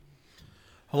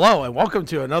Hello and welcome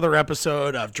to another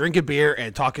episode of Drinking Beer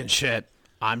and Talking Shit.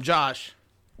 I'm Josh.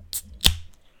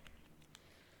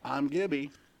 I'm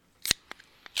Gibby.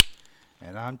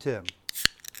 And I'm Tim.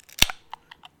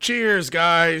 Cheers,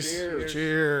 guys. Cheers.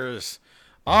 Cheers.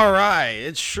 All right.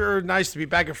 It's sure nice to be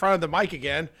back in front of the mic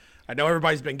again. I know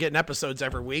everybody's been getting episodes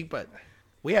every week, but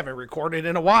we haven't recorded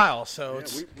in a while, so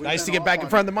it's we've nice to been get back off in on-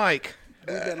 front of the mic.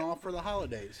 We've been off for the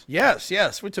holidays.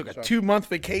 Yes. We took a 2-month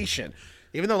vacation.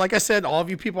 Even though, like I said, all of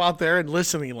you people out there in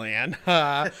listening land,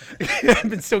 I've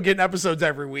been still getting episods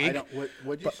every I week. don't.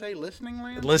 What'd you say? Listening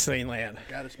land? Listening land.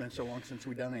 God, it's been so long since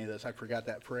we've done any of this. I forgot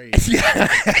that phrase.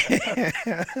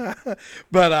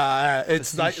 But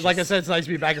it's like I said, it's nice to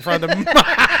be back in front of the mic.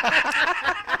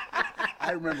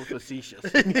 I remember facetious.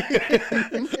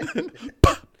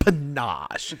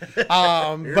 Panache. Here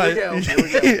we go.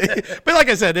 But like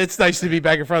I said, it's nice to be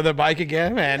back in front of the mic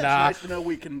again, and It's nice to know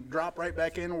we can drop right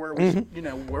back in where we,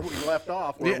 where we left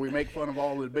off, where we make fun of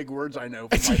all the big words I know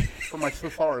from my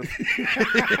thesaurus.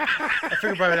 I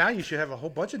figure by now you should have a whole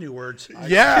bunch of new words.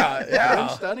 yeah.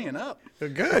 I'm studying up.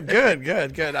 Good.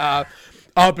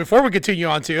 Before we continue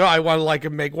on too, I want to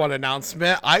make one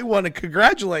announcement. I want to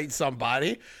congratulate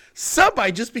somebody.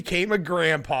 Somebody just became a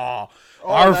grandpa.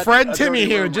 Our that's friend a Timmy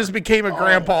dirty here rumor. just became a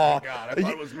grandpa. Oh, my God, I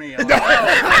thought it was me. That's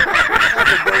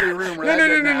a dirty rumor. That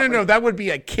didn't No. happen. That would be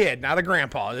a kid, not a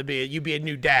grandpa. You'd be a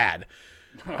new dad.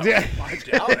 I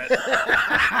doubt it.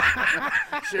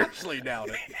 Seriously doubt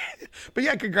it. But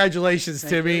yeah, congratulations,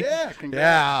 Timmy. you. Yeah, congrats.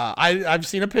 Yeah, I've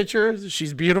seen a picture.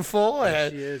 She's beautiful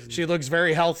and she is. she looks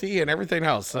very healthy and everything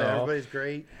else. So Everybody's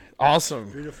great, awesome.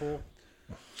 beautiful.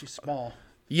 She's small.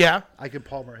 Yeah. I can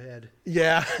palm her head.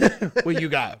 Yeah. Well, you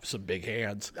got some big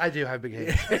hands. I do have big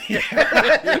hands.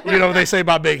 You know what they say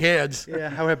about big hands. Yeah,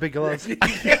 I have big gloves.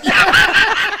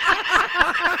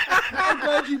 I'm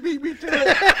glad you beat me to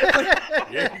it.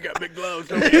 Yeah, you got big gloves.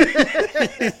 Don't you?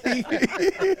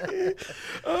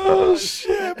 Oh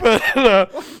shit! But I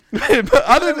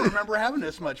other don't than remember having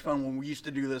this much fun when we used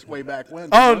to do this way back when, 2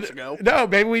 oh months ago. no,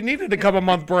 baby, we needed a couple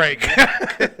month break.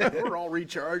 We're all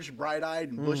recharged, bright-eyed,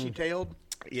 and bushy-tailed.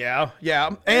 yeah,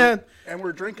 and And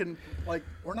we're drinking, like,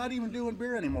 we're not even doing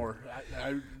beer anymore.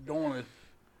 I don't want to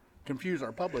confuse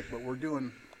our public, but we're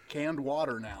doing canned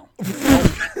water now.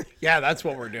 yeah, that's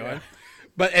what we're doing.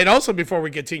 But and also before we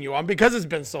continue on, because it's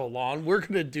been so long, we're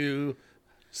gonna do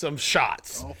some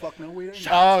shots. Oh, fuck no, we didn't.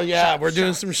 Oh yeah, we're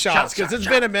doing some shots because it's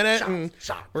been a minute, and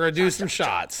we're gonna do some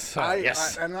shots. So,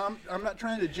 yes. And I'm not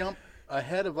trying to jump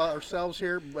ahead of ourselves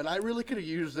here, but I really could have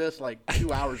used this like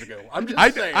 2 hours ago. I'm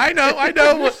just saying. I know.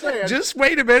 just saying. Just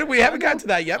wait a minute. We haven't gotten to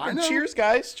that yet. I But know. cheers,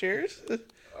 guys. Cheers.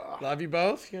 Love you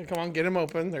both. Yeah, come on, get them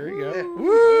open. There you go.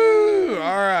 Woo!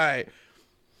 All right.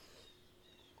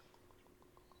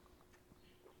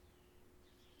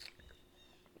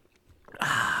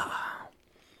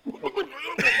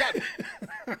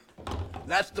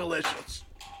 That's delicious.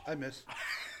 I miss.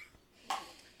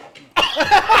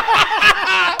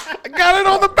 I got it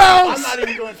on the bounce. I'm not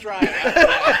even going to try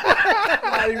it.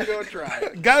 I'm not even going to try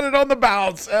it. Got it on the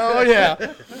bounce. Oh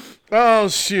yeah. Oh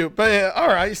shoot. But all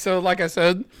right. So like I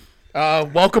said,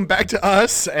 welcome back to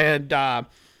us and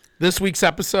this week's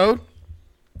episode.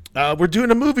 We're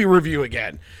doing a movie review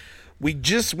again. We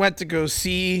just went to go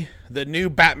see the new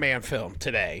Batman film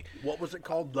today. What was it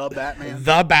called? The Batman?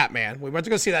 The Batman. We went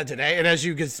to go see that today, and as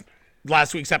you guys,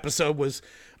 last week's episode was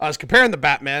us comparing the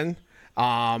Batman,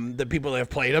 the people that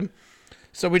have played him.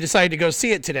 So we decided to go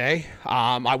see it today.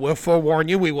 I will forewarn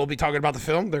you, we will be talking about the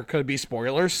film. There could be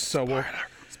spoilers, so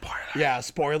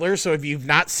spoilers. So if you've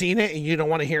not seen it and you don't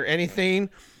want to hear anything,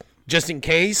 just in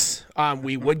case,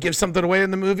 we would give something away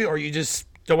in the movie, or you just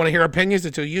don't want to hear opinions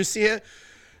until you see it.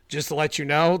 Just to let you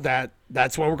know that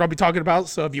that's what we're going to be talking about.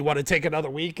 So if you want to take another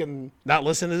week and not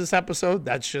listen to this episode,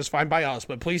 that's just fine by us.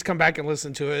 But please come back and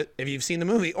listen to it if you've seen the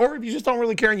movie. Or if you just don't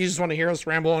really care and you just want to hear us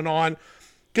rambling on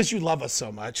because you love us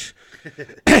so much,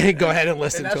 go ahead and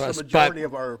listen And to that's us. the majority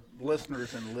of our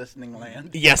listeners in listening land.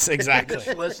 Yes, exactly.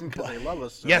 Just listen because they love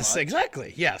us so Yes, much.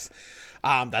 exactly. Yes.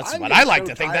 That's I'm what getting I like so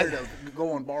to think. tired That. of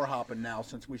going bar hopping now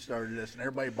since we started this, and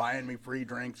everybody buying me free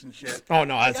drinks and shit. Oh,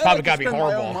 no, it's I probably like got to be spend my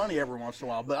horrible. own money every once in a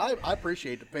while, but I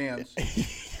appreciate the fans.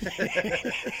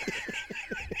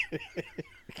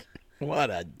 What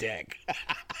a dick.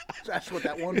 That's what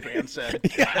that one fan said.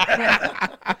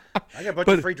 I got a bunch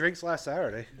of free drinks last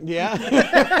Saturday. Yeah.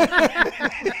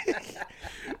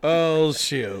 Oh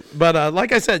shoot! But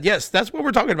like I said, yes, that's what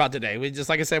we're talking about today. We just,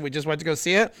 like I said, we just went to go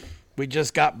see it. We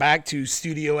just got back to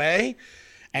Studio A,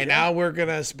 And now we're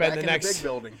gonna spend Back the in next the big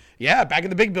building. Yeah, back in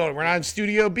the big building. We're not in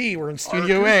Studio B. We're in Our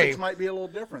Studio acoustics A. might be a little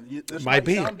different. This Might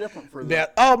be. sound different for them. Yeah.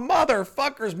 Oh,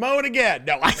 motherfuckers, mowing again.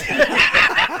 No, It's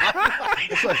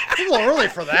a little early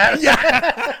for that.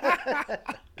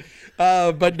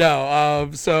 but no.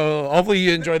 So hopefully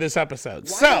you enjoy this episode.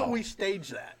 Why so, don't we stage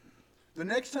that? The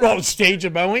next time. well, stage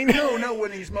of mowing. No,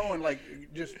 when he's mowing, like,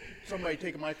 just somebody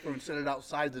take a microphone and set it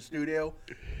outside the studio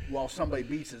while somebody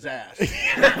beats his ass. Get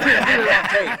it on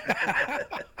tape.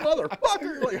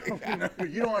 Motherfucker! Like,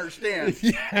 you don't understand.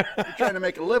 You're trying to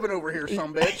make a living over here,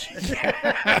 some bitch.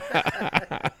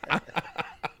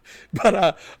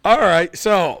 But all right.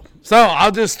 So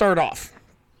I'll just start off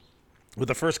with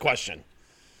the first question.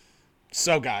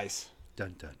 So, guys,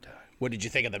 Dun dun dun. what did you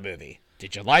think of the movie?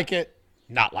 Did you like it?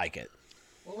 Not like it?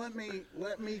 Well,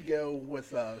 let me go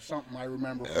with something I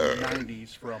remember from the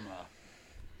 '90s from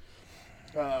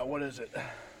what is it?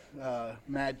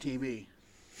 Mad TV.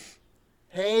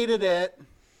 Hated it.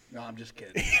 No, I'm just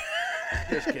kidding.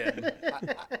 Just kidding.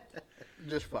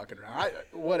 Just fucking around.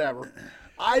 Whatever.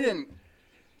 I didn't.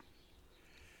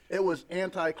 It was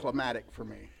anticlimactic for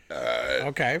me.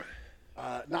 Okay.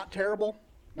 Not terrible.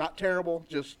 Not terrible.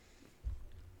 Just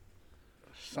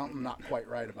something not quite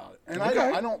right about it. And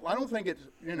Okay. I don't think it's,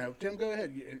 Tim, go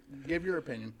ahead, give your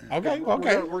opinion. Okay, We're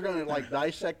okay. We're gonna like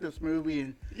dissect this movie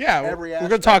and Yeah, every we're going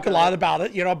to aspect talk a of lot it. about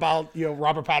it. About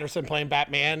Robert Pattinson playing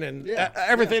Batman and Yeah,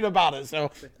 everything about it.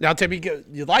 So now, Tim,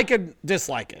 you like it,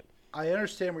 dislike it? I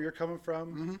understand where you're coming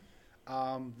from.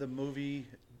 The movie,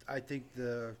 I think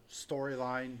the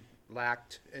storyline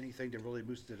lacked anything to really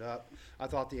boost it up. I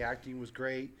thought the acting was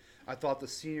great. I thought the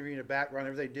scenery in the background,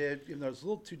 everything they did, even though it was a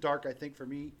little too dark, I think, for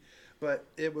me, but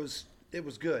it was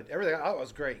good. Everything, I thought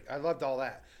was great. I loved all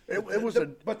that. It was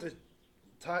but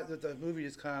the movie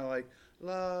is kind of like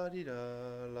la di da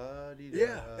la di da.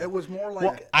 Yeah, it was more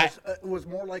like Well, it was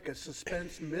more like a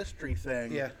suspense mystery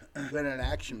thing Yeah. than an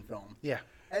action film. Yeah.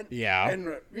 And, Yeah.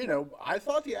 and I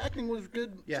thought the acting was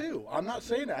good Yeah. too. I'm not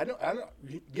saying that. I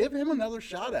don't give him another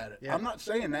shot at it. Yeah. I'm not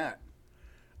saying that.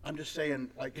 I'm just saying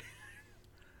like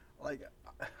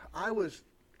I was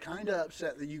kind of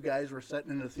upset that you guys were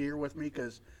sitting in the theater with me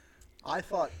because I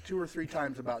thought 2 or 3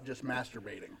 times about just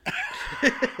masturbating,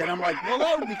 and I'm like, well,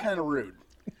 that would be kind of rude.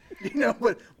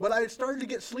 But I started to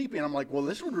get sleepy, and I'm like, well,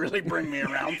 this would really bring me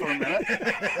around for a minute.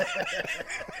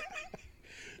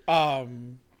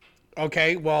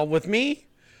 Okay, well, with me,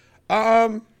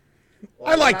 I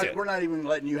liked it. We're not even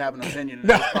letting you have an opinion in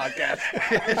this podcast.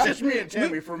 It's just me and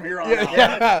Timmy from here on out.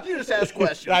 Yeah. You just ask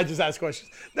questions. I just asked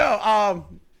questions. No, I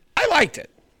liked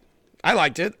it.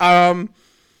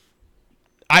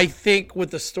 I think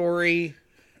with the story,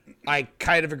 I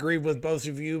kind of agree with both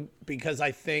of you because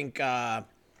I think the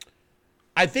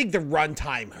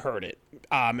runtime hurt it.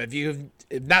 If you've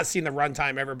not seen the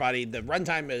runtime, everybody, the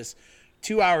runtime is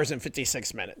 2 hours and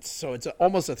 56 minutes. So it's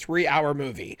almost a 3-hour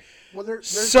movie. Well,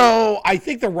 I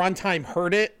think the runtime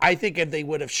hurt it. I think if they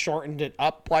would have shortened it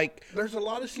up, there's a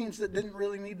lot of scenes that didn't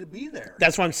really need to be there.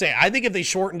 that's what I'm saying. I think if they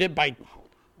shortened it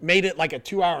made it like a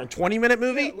 2 hour and 20 minute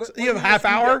movie, Let you have a me half ask you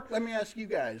hour. guys- Let me ask you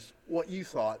guys what you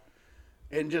thought,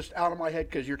 and just out of my head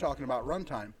because you're talking about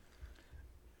runtime.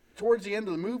 Towards the end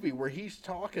of the movie, where he's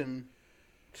talking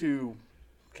to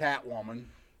Catwoman,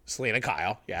 Selena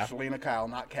Kyle, yeah. Selena Kyle,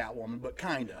 not Catwoman, but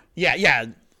kinda. Yeah.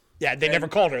 They never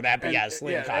called her that, but And- yeah,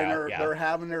 Selena and Kyle. they're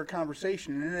having their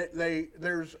conversation, and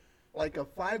there's like a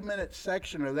 5-minute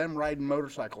section of them riding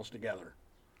motorcycles together.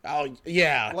 Oh,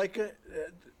 yeah. Like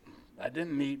I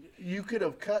didn't need. You could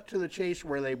have cut to the chase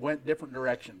where they went different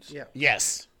directions. Yeah.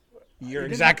 Yes. You're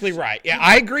didn't exactly have to- right. Yeah,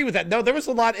 I agree with that. No, there was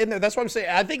a lot in there. That's what I'm saying.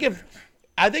 I think if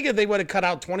they would have cut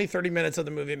out 20, 30 minutes of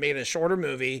the movie and made it a shorter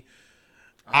movie,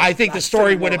 I think the I'd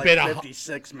story say more would have like been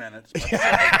 56 minutes.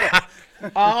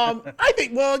 I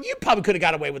think, well, you probably could have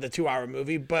got away with a 2 hour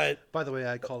movie, but By the way,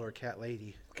 I call her a cat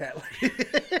lady. Cat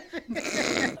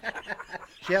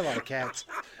She had a lot of cats.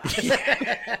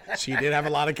 she did have a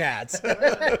lot of cats.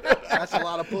 That's a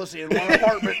lot of pussy in one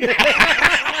apartment.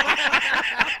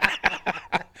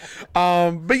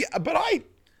 But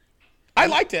I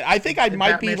liked it. I think I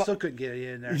might Batman be. still couldn't get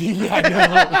it in there. Yeah, I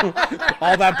know.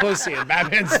 All that pussy, and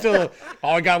Batman still.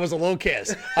 All I got was a little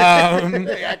kiss.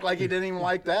 They act like he didn't even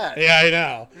like that. Yeah, I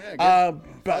know. Yeah,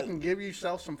 But fucking give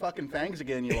yourself some fucking fangs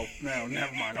again, you little. No,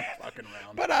 never mind. I'm fucking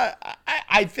around. but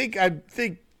I think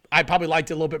I probably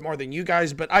liked it a little bit more than you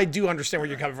guys. But I do understand where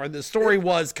you're coming from. The story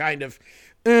was kind of.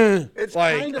 It's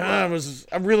like kind of it was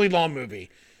a really long movie,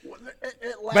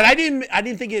 it but I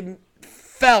didn't think it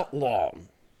felt long.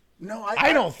 No,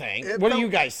 I don't think. What do you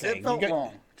guys think? It felt You got-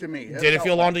 long to me. Did it felt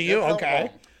feel long to you? it felt Okay. long.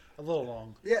 A little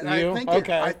long. Yeah, and You? I think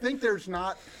Okay. I think there's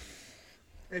not.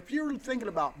 if you're thinking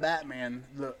about Batman,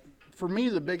 for me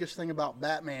the biggest thing about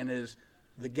Batman is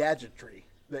the gadgetry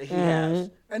that he has,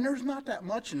 and there's not that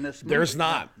much in this movie. There's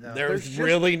not. No. There's just-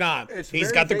 really not. it's He's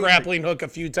very got the basic. grappling hook a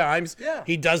few times. Yeah.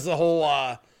 He does the whole.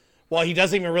 Well, he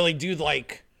doesn't even really do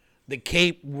like the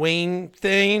cape wing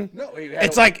thing. No, he had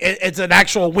it's a- like it's an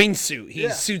actual wingsuit. He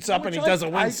Yeah. suits up and Which he does a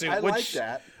I wingsuit. like which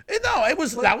that. No, it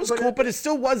was that was but cool, it- but it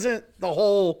still wasn't the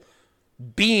whole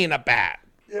being a bat.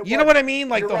 It You know was. what I mean?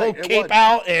 Like You're the whole right, it cape was.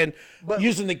 out and But-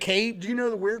 using the cape. Do you know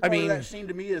the weird part mean- of that scene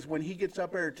to me is when he gets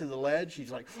up there to the ledge,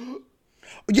 he's like,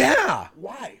 Yeah.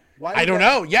 why? Why? I would don't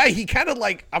that- know. Yeah, he kind of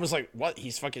like I was like, what?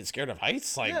 He's fucking scared of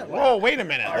heights? Like, Yeah, whoa, wait a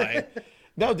minute. Like,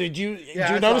 no, did you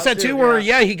I notice saw that it too? too, Where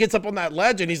yeah. he gets up on that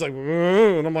ledge and he's like,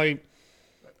 "Whoa," and I'm like,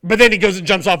 but then he goes and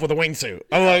jumps off with a wingsuit.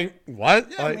 I'm like,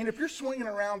 what? Yeah, Like, I mean, if you're swinging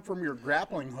around from your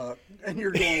grappling hook and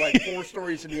you're going like 4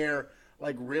 stories in the air,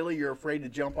 like really you're afraid to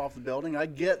jump off the building, I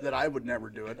get that I would never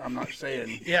do it. I'm not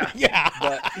saying, Yeah. yeah.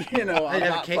 but you know, I I'm don't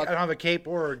have a not cape, I fucking, don't have a cape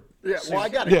or. yeah, well, I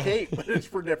got a cape, but it's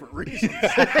for different reasons.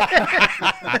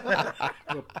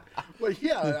 But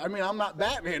yeah, I mean, I'm not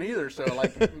Batman either, so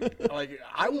like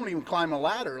I won't even climb a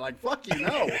ladder. Like, fuck you,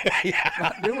 no,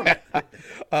 not doing it.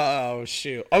 Oh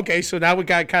shoot. Okay, so now we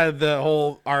got kind of the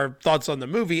whole our thoughts on the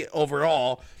movie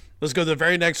overall. Let's go to the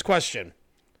very next question.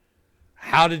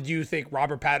 How did you think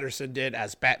Robert Pattinson did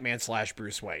as Batman /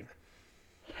 Bruce Wayne?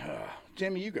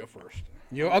 Jimmy, you go first.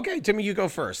 Okay, Timmy, you go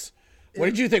first. What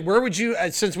did you think? Where would you,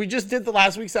 since we just did the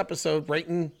last week's episode,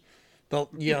 rating the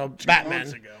Batman?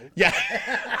 months ago. Yeah,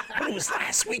 but it was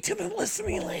last week to the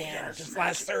listening land, just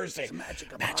last Thursday.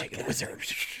 magic of Magic of the Wizard.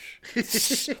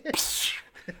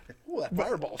 Ooh, that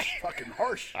fireball's fucking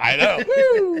harsh. I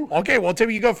know. Okay, well,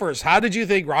 Timmy, you go first. How did you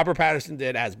think Robert Pattinson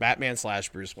did as Batman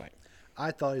 / Bruce Wayne?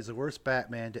 I thought he's the worst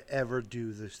Batman to ever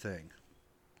do this thing.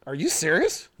 Are you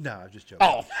serious? No, I'm just joking.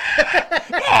 Oh,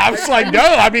 I was like, no.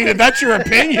 I mean, if that's your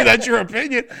opinion, that's your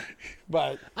opinion.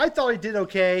 But I thought he did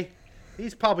okay.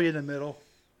 He's probably in the middle.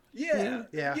 Yeah,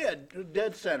 Yeah.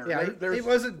 dead center. Yeah, There's- it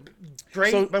wasn't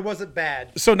great, So- but it wasn't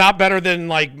bad. so not better than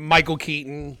like Michael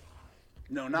Keaton,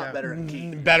 no, not Yeah. better than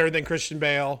Keaton. better than Christian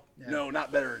Bale. No,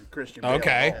 not better than Christian Bale.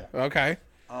 Okay, at all. okay.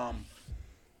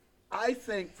 I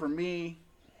think for me,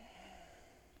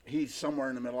 he's somewhere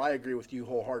in the middle. I agree with you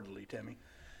wholeheartedly, Timmy.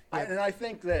 And I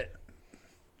think that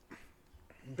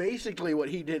basically what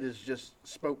he did is just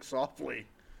spoke softly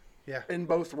Yeah. in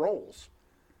both roles.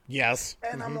 Yes.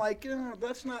 And I'm like,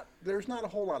 there's not a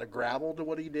whole lot of gravel to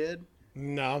what he did.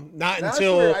 No, not That's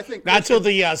until where I think not until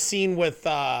the scene with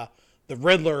the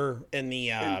Riddler in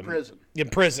the prison.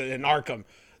 in Arkham.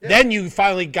 Then we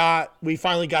finally got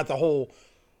the whole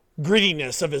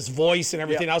grittiness of his voice and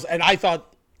everything Yeah. else. And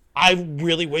I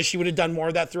really wish he would have done more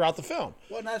of that throughout the film.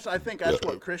 Well, and I think that's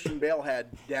what Christian Bale had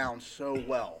down so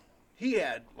well. He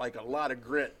had like a lot of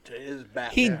grit to his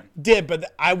Batman. He did,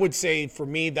 but I would say for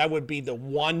me that would be the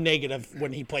one negative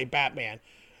when he played Batman.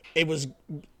 It was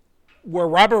where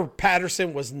Robert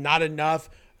Pattinson was not enough.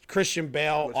 Christian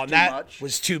Bale Was on too that much?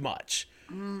 was too much.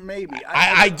 Maybe.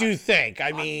 I do think.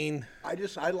 I mean,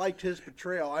 I liked his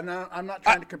portrayal. I'm not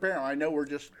trying to compare him. I know we're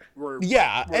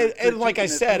yeah, and like I critiquing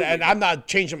this said, movie. and I'm not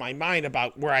changing my mind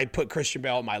about where I put Christian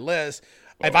Bale on my list.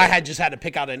 If I had just had to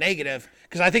pick out a negative,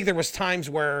 because I think there was times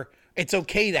where it's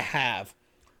okay to have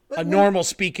a normal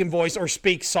speaking voice or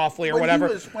speak softly or whatever.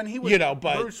 When he was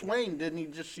but Bruce Wayne, didn't he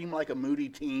just seem like a moody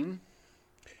teen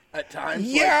at times?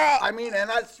 Yeah. Like, I mean, and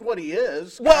that's what he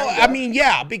is. well, kinda. I mean,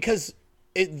 yeah, because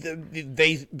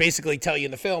they basically tell you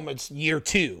in the film it's year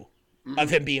 2 of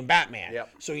him being Batman. Yep.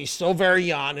 So he's still very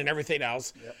young and everything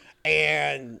else.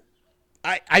 And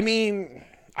I mean,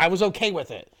 I was okay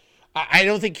with it. I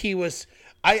don't think he was.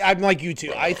 I'm like you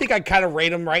two. I think I kind of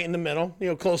rate him right in the middle.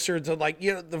 Closer to like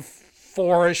the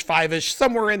 4-ish, 5-ish,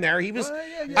 somewhere in there. He was.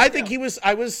 I think he was.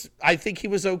 I think he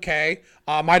was okay.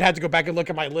 I'd have to go back and look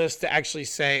at my list to actually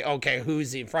say, okay,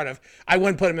 who's he in front of? I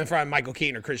wouldn't put him in front of Michael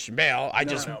Keaton or Christian Bale. No,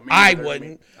 me I neither.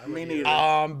 wouldn't. Me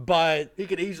neither. But He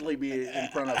could easily be in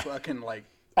front of fucking like.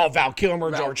 Val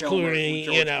Kilmer, Val George Kilmer, Clooney,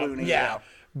 George Clooney, yeah.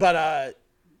 But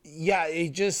yeah, it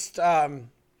just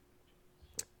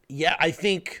yeah, I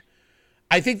think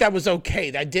that was okay.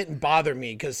 That didn't bother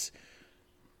me because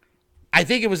I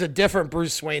think it was a different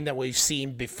Bruce Wayne than we've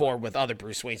seen before with other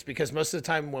Bruce Waynes. Because most of the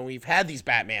time when we've had these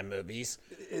Batman movies,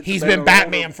 he's been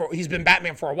Batman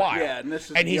for a while. Yeah,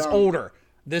 and he's young. older.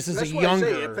 This is That's a what I say.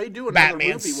 younger If they do another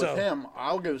Batman. movie with him,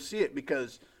 I'll go see it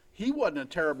because he wasn't a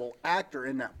terrible actor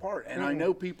in that part, and I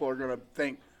know people are going to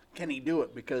think, can he do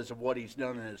it because of what he's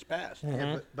done in his past?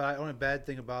 Yeah, but the only bad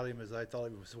thing about him is I thought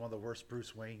he was one of the worst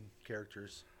Bruce Wayne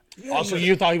characters. Also,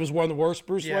 you thought he was one of the worst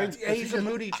Bruce Yeah. Waynes? Yeah, he's a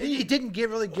moody teen. He didn't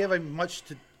really give him much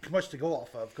to much to go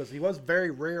off of because he was very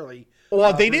rarely.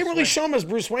 Well, they Bruce didn't really Wayne. show him as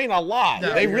Bruce Wayne a lot.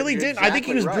 No, they you're really didn't. I think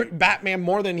he was exactly right. Batman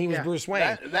more than he was Yeah. Bruce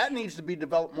Wayne. That needs to be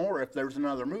developed more if there's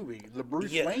another movie. The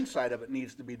Bruce Yeah. Wayne side of it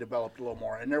needs to be developed a little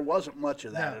more, and there wasn't much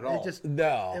of that at No, all. it just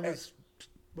No. It was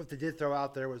what they did throw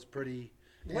out there was pretty.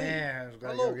 lame. Yeah, it was a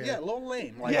gotta little, go again. yeah, a little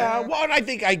lame. Like, Yeah, well, and I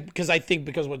think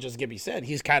because what just Gibby said,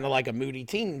 he's kind of like a moody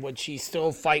teen, which he's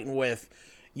still fighting with,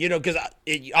 because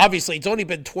obviously it's only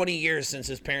been 20 years since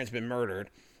his parents been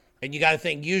murdered, and you got to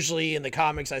think usually in the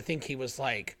comics, I think he was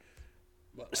like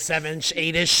 7-ish,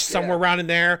 8-ish, somewhere around in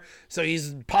there, so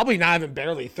he's probably not even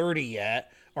barely 30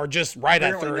 yet, or just right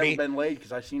at apparently 30. never been laid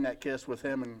because I seen that kiss with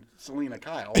him and Selena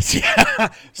Kyle. Yeah,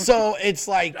 so it's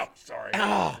like. Sorry.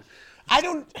 I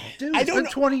don't. Dude, I it's don't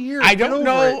been 20 years. I Get don't over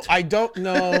know. it. I don't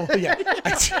know. Yeah.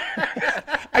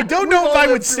 I don't know if I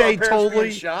would say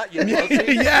totally. Shot, you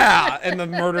pussy. Yeah, and the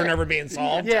murder never being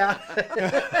solved. Yeah.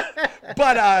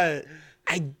 But I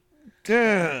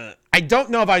don't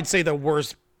know if I'd say the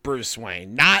worst Bruce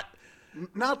Wayne. Not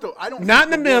I don't. in the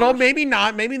think middle. worst. Maybe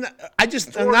not. Maybe not. I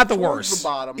just Towards- not the towards worst. the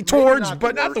bottom. Maybe Towards, not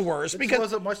but the not the worst. worst There because.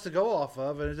 wasn't much to go off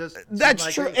of, and it just That's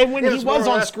seemed true. like And when he more was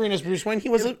or on less- screen as Bruce Wayne,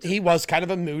 he was kind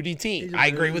of a moody teen. I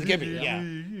agree with Gibby. Yeah.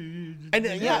 And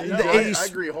yeah, No, I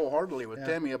agree wholeheartedly with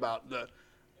Timmy about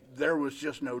there was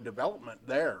just no development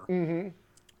there.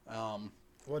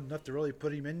 wasn't enough to really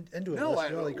put him into it. No,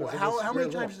 really, 'cause it how was many very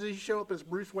times little. did he show up as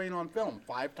Bruce Wayne on film?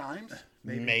 5 times?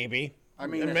 Maybe. I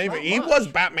mean, it's maybe not he much. was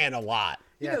Batman a lot.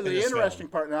 Yeah, the in this interesting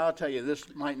part, and I'll tell you,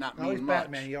 this might not No, mean he's much.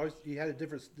 Batman. He had a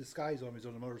different disguise on him. He's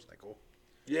on a motorcycle.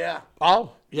 Yeah.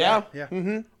 Oh, yeah.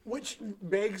 Yeah. Which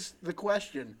begs the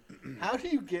question, how do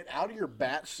you get out of your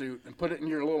bat suit and put it in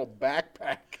your little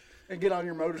backpack and get on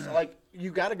your motorcycle? Like, you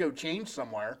got to go change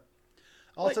somewhere.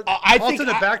 Also, I think also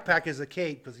the I- back is a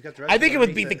cape because he got the rest I of think it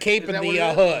would be underneath the cape Is and that the what it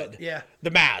is? hood. Yeah. The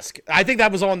mask. I think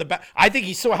that was on the back. I think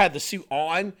he still had the suit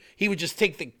on. He would just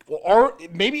take or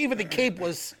maybe even the cape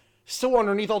was still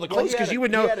underneath all the Well, clothes he because had a- you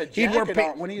would he know had a he'd wear jacket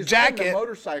on. When he was riding the jacket.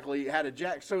 motorcycle, he had a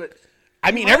jacket. So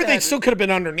I mean, might everything have- still could have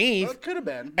been underneath. it could have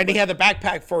been. And he had the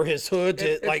backpack for his hood to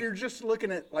If like. you're just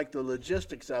looking at like the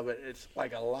logistics of it, it's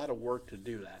like a lot of work to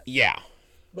do that. Yeah.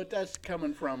 But that's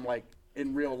coming from like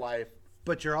in real life.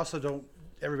 But you're also don't.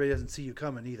 Everybody doesn't see you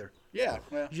coming either. Yeah,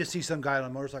 well, You just see some guy on a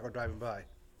motorcycle driving by.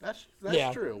 that's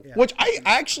Yeah. true. Which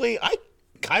I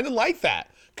kind of like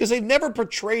that because they've never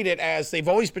portrayed it as they've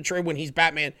always portrayed when he's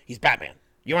Batman. He's Batman.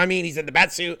 You know what I mean? He's in the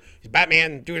bat suit. He's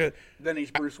Batman doing it. Then he's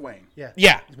Bruce Wayne. Yeah.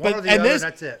 Yeah, One but or the and other, this,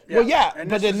 and that's it. Well, yeah, And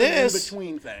but this in is an this,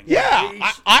 in-between thing. yeah,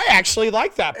 He's I actually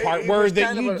like that part he where was they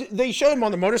kind of they showed him on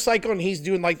the motorcycle and he's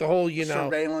doing like the whole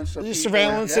surveillance of the people,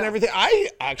 surveillance and yeah. everything. I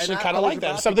actually And kind I of was like that.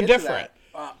 about to Something get to different. that.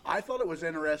 I thought it was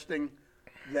interesting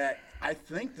that I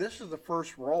think this is the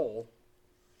first role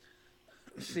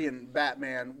seeing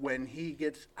Batman when he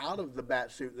gets out of the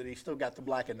bat suit that he's still got the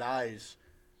blackened eyes.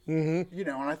 Mm-hmm. You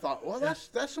know, and I thought, well, that's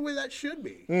the way that should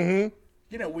be. Mm-hmm.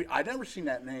 You know, I never seen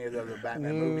that in any of the other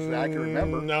Batman movies that I can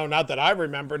remember. No, not that I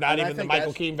remember. Not And I even the think Michael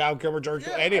that's- Keaton, Val Kilmer, George.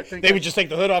 Yeah, Any, I think they would that's- just take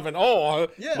the hood off and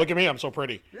Yeah. look at me, I'm so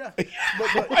pretty. Yeah,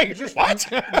 but Like, just what?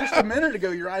 just a minute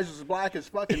ago, your eyes was as black as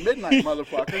fucking midnight,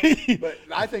 motherfucker. But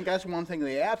I think that's one thing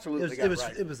they absolutely got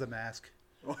right. It was the mask.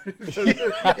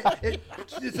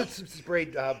 It's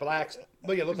sprayed blacks.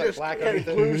 Look, it looks like Just black kinda underneath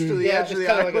it. glues to the Yeah, edge of it's the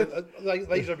kind of eye. like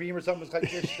a laser beam or something. It's like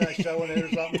just kind of showing it or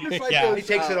something. It's like Yeah. those, He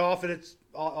takes it off and it's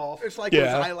off. It's like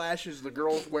Yeah. those eyelashes the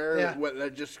girls wear Yeah. they're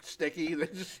just sticky. They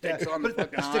just sticks on the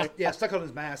But fucking eye. stuck on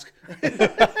his mask.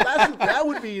 That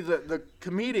would be the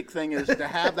comedic thing is to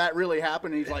have that really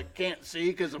happen. And he's like can't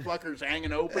see because the fucker's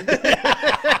hanging open.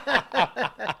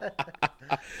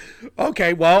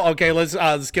 Okay,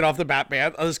 let's get off the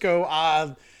Batman. Let's go.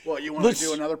 Well, you want to Let's-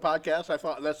 do another podcast? I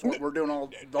thought that's what we're doing the whole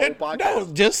podcast. No,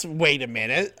 just wait a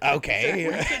minute. Okay,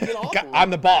 We can get off of it.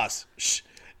 I'm the boss. Shh.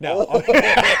 No,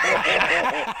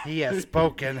 He has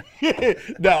spoken.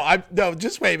 no.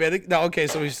 Just wait a minute. No, okay.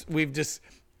 So we've just.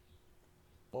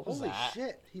 What was Holy that?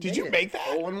 shit! He Did made you it. make that?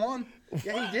 0-1.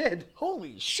 Yeah, he did.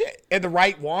 Holy shit! And the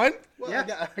right one? Well,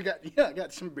 Yeah. I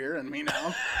got some beer in me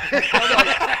now.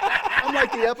 I'm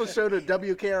like the episode of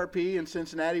WKRP in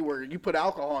Cincinnati where you put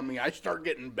alcohol on me, I start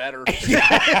getting better.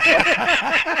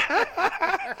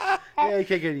 Yeah, he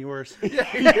can't get any worse.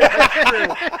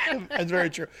 That's very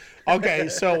true. Okay,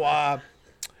 so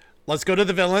let's go to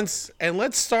the villains and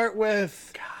let's start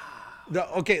with.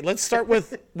 Let's start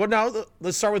with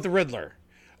let's start with the Riddler.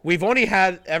 We've only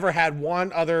ever had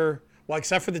one other, well,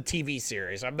 except for the TV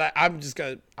series. I'll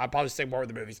probably say more of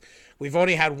the movies. We've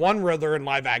only had one Riddler in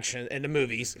live action in the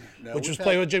movies, which we've was had-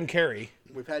 played with Jim Carrey.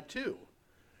 We've had two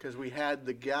because we had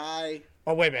the guy,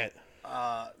 Oh, wait a minute.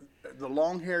 the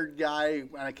long-haired guy, and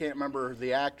I can't remember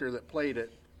the actor that played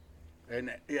it. And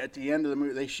at the end of the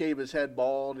movie, they shave his head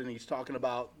bald, and he's talking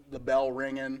about the bell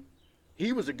ringing.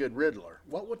 He was a good Riddler.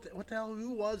 What the hell? Who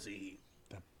was he?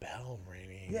 The bell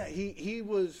ringing. Yeah, he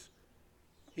was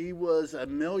a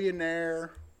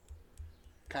millionaire,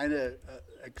 kind of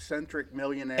eccentric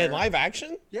millionaire. In live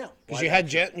action? Yeah, Because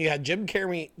live you had Jim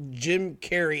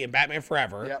Carrey in Batman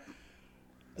Forever. Yep.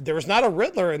 There was not a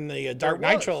Riddler in the Dark There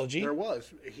Knight was. trilogy. There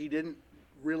was. He didn't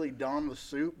really don the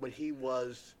suit, but he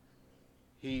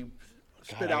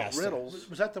spit I out gotta see. riddles.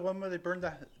 Was that the one where they burned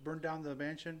down the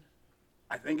mansion?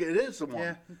 I think it is the one.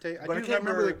 Yeah, I but do I can't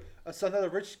remember. another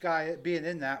rich guy being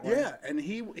in that one. Yeah, and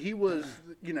he was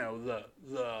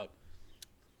the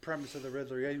Premise of the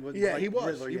Riddler. Yeah, he was. yeah like he was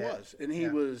Riddler, he yeah. was and he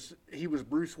Yeah. was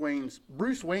Bruce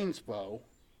Wayne's foe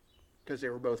because they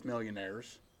were both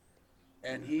millionaires,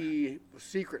 and he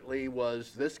secretly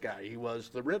was this guy. He was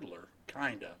the Riddler,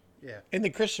 kinda. Yeah. In the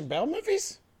Christian Bale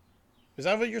movies? Is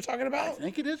that what you're talking I about?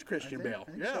 think it is Christian Bale.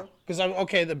 I think Yeah. so. Because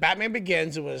okay, the Batman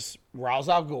Begins, it was Ra's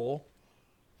al Ghul,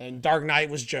 and Dark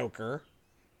Knight was Joker,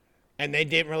 and they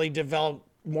didn't really develop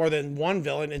more than one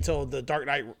villain until the Dark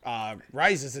Knight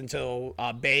Rises, until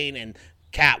Bane and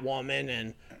Catwoman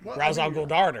and Ra's al Ghul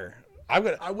daughter.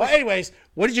 Well, anyways,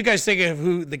 what did you guys think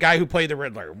of the guy who played the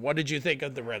Riddler? What did you think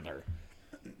of the Riddler?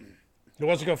 Who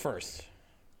wants to go first?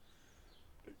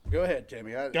 Go ahead,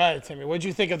 Timmy. Go ahead, Timmy. What did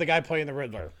you think of the guy playing the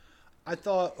Riddler? I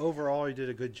thought overall he did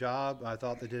a good job. I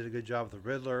thought they did a good job with the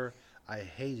Riddler. I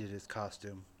hated his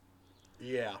costume.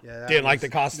 Yeah. Yeah, that Didn't like the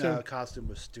costume? No, the costume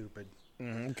was stupid.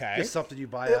 Okay. It's something you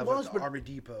buy It out was, of but- an Army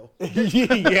Depot.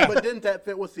 Yeah. But didn't that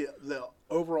fit with the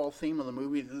overall theme of the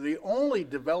movie? The only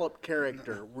developed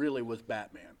character really was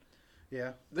Batman.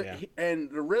 Yeah. Yeah.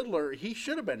 And the Riddler, he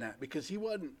should have been that because he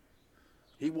wasn't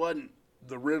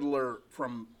the Riddler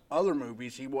from other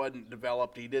movies. He wasn't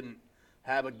developed. He didn't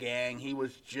have a gang. He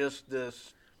was just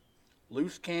this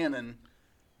loose cannon,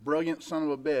 brilliant son of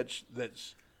a bitch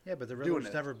that's Yeah, but the doing Riddler's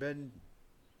it. never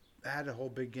had a whole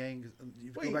big gang.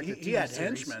 You Well, go back to the he TV had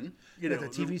series. henchmen, The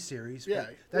TV series. Yeah,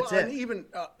 but that's well, it. And even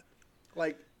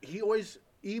like he always,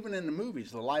 even in the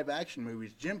movies, the live action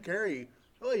movies, Jim Carrey,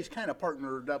 well, he's kind of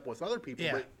partnered up with other people,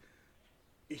 Yeah. but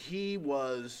he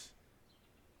was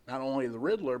not only the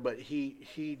Riddler, but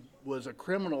he was a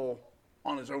criminal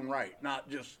on his own right, not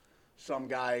just some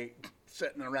guy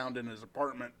sitting around in his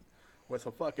apartment with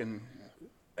a fucking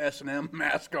S&M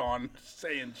mask on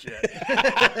saying shit.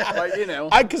 Like, you know.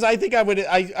 Because I think I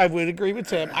would agree with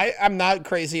Tim. I'm not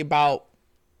crazy about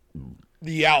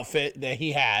the outfit that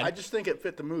he had, I just think it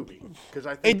fit the movie because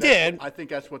I think It did. I think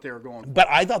that's what they were going for. but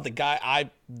I thought the guy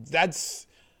that's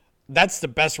the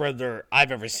best Riddler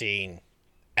I've ever seen,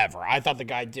 ever. I thought the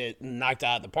guy knocked it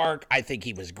out of the park. I think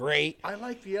he was great. I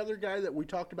like the other guy that we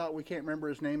talked about. We can't remember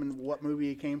his name and what movie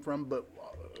he came from, but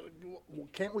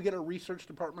can't we get a research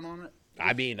department on it?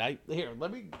 I mean, here,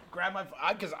 let me grab my phone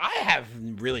because I have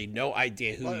really no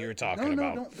idea who you're talking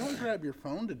about. Don't grab your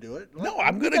phone to do it. No,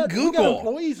 I'm We gonna got- We Google. got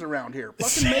employees around here.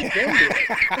 Fucking make them do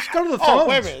it. Let's go to the phones. Oh,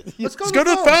 wait a minute. Let's go to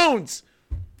the phones.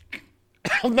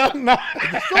 No,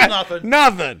 Still nothing.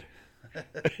 nothing.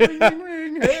 Ring, ring,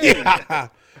 ring. Hey. Yeah.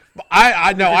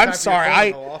 I know. I'm Time for your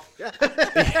sorry. phone to go off.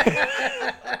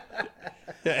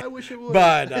 I wish it would.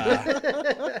 But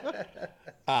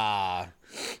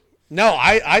no,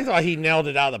 I thought he nailed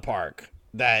it out of the park.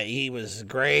 That he was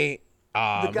great.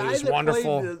 the He guy was that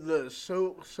wonderful. played the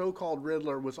so-called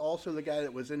Riddler was also the guy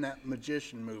that was in that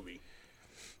Magician movie.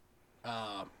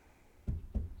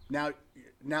 Now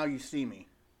You See Me.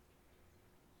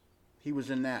 He was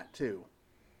in that too.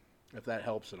 If that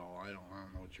helps at all, I don't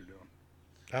know what you're doing.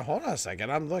 Now, hold on a second.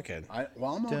 I'm looking. I'm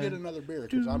gonna get another beer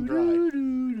because I'm dry.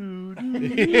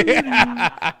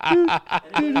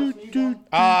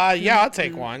 Yeah, I'll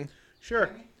take one. Sure.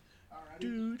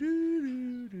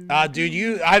 Dude, I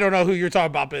don't know who you're talking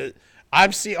about, but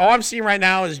all I'm seeing right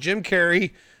now is Jim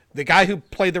Carrey, the guy who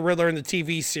played the Riddler in the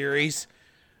TV series,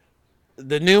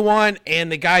 the new one,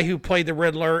 and the guy who played the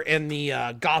Riddler in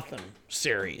the Gotham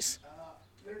series.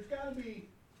 There's got to be.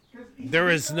 There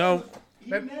is no. He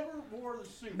never wore the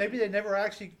suit. Maybe they never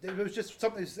actually. It was just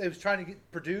something they was trying to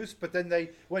get produced, but then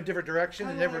they went a different direction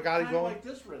and never got it Kinda going. like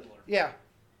this Riddler, Yeah.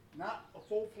 not a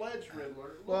full-fledged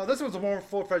Riddler. Well, this was a more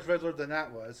full-fledged Riddler than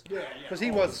that was. Yeah. Because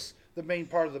he was the main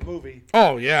part of the movie.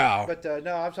 Oh yeah. But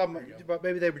no, I'm talking about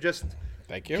maybe they were just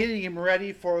Thank you. getting him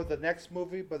ready for the next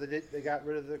movie, but they got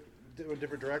rid of the a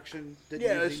different direction. Didn't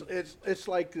Yeah, use him. it's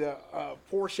like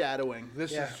foreshadowing.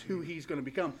 This Yeah. is who he's going to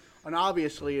become. And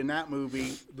obviously, in that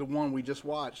movie, the one we just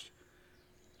watched,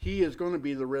 he is going to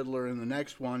be the Riddler in the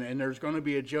next one, and there's going to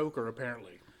be a Joker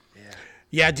apparently. Yeah.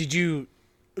 Yeah. Did you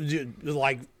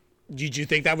like, did you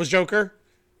think that was Joker?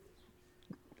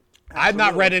 I've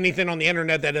not read anything on the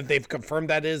internet that if they've confirmed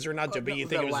that is or not, but you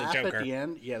think it was laugh a Joker. at the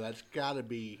end, yeah, that's got to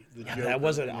be the Joker. That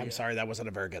wasn't. I'm sorry, that wasn't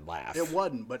a very good laugh. It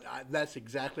wasn't, but that's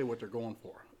exactly what they're going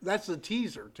for. That's the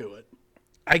teaser to it.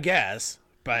 I guess,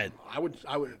 but I would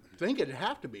think it'd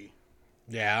have to be.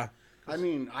 yeah. I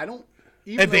mean, I don't.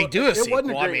 Even If they though do a it wasn't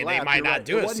sequel, I great mean, they laugh, might you're not right.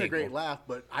 do a It wasn't a great sequel. laugh,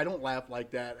 but I don't laugh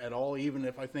like that at all, even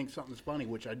if I think something's funny,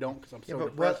 which I don't because I'm so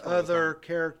But depressed. what all the other time.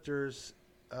 characters,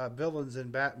 villains in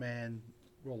Batman,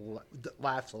 will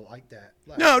laugh like that?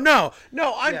 No.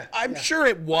 I'm Yeah. sure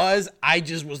it was. I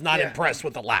just was not Yeah. impressed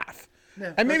with the laugh.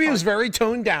 Yeah, And maybe that's it was fine. very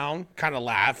toned down kind of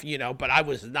laugh, but I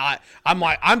was not. I'm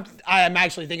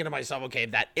actually thinking to myself, okay,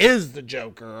 if that is the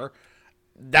Joker,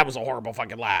 that was a horrible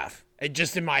fucking laugh.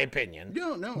 Just in my opinion.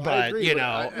 No, I but agree,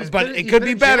 but but He's it could been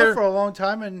be in jail better. for a long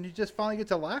time, and he just finally gets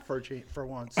to laugh for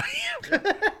once.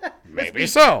 Maybe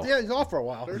so. Yeah, he's off for a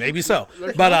while. Maybe so.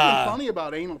 There's But nothing funny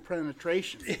about anal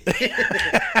penetration.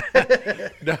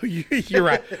 no, you're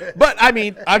right. But I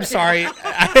mean, I'm sorry.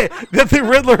 The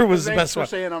Riddler was the Thanks best for one.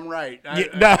 saying I'm right.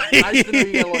 no. I used to know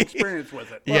you got a little experience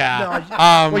with it.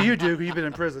 Yeah. Well, you do. You've been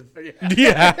in prison.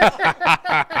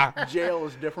 Yeah. Jail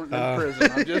is different than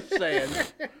prison. I'm just saying.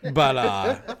 But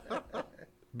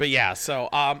yeah. So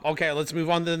okay, let's move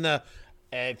on. Then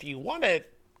if you want to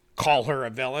call her a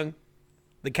villain,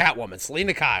 the Catwoman,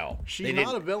 Selena Kyle. She's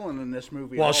not a villain in this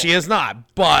movie. Well, at all. she is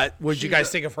not. But what did you She's guys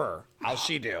a- think of her? How's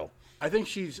she do? I think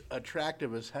she's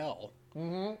attractive as hell.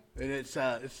 Mm-hmm. And it's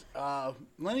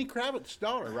Lenny Kravitz's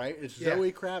daughter, right? It's Yeah.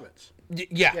 Zoe Kravitz.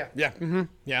 Yeah.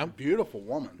 Yeah. Beautiful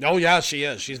woman. Oh yeah, she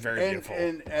is. She's very And, beautiful.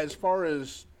 and as far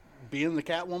as being the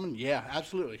Catwoman, yeah,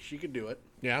 absolutely, she could do it.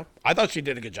 Yeah, I thought she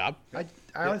did a good job. The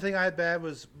only thing I had bad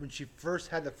was when she first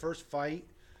had the first fight,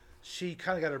 she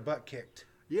kind of got her butt kicked.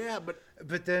 Yeah, but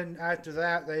But then after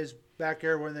that, they was back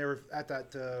there when they were at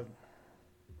that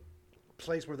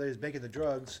place where they was making the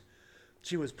drugs.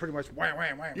 She was pretty much wham,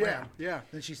 wham, wham, Yeah, wham. yeah.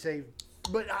 Then she saved.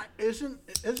 But isn't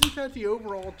that the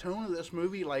overall tone of this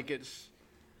movie? Like it's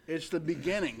the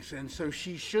beginnings, and so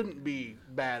she shouldn't be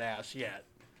badass yet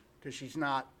because she's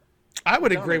not. I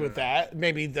would agree with that.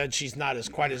 Maybe that she's not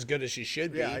quite as good as she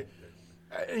should be. Yeah,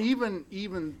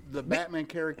 even the Batman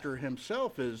character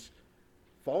himself is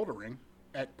faltering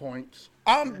at points.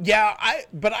 Yeah,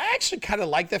 but I actually kind of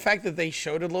like the fact that they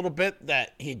showed a little bit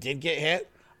that he did get hit.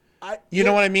 You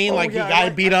know what I mean? Like he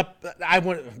got beat up. I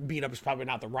wouldn't beat up is probably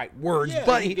not the right words, Yeah,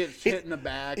 but he gets hit in the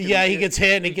back. and Yeah, he gets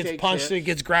hit and he gets takes punched and he hits.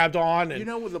 gets grabbed on. And You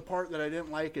know, the part that I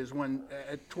didn't like is when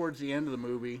towards the end of the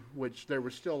movie, which there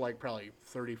was still like probably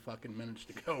 30 fucking minutes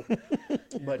to go,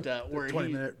 but where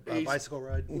 20-minute bicycle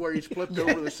ride. where he's flipped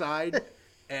over the side,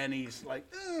 and he's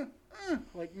like,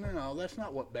 like no, that's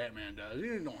not what Batman does.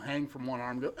 You don't hang from one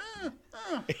arm, and go,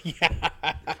 yeah,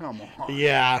 come on,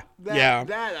 yeah, yeah.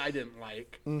 that I didn't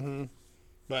like.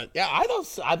 But yeah,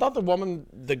 I thought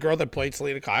the girl that played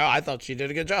Selena Kyle, I thought she did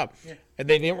a good job. Yeah. And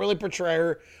they didn't really portray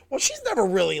her. Well, she's never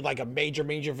really like a major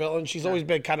villain. She's always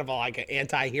been kind of like an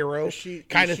anti-hero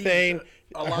kind of she's thing.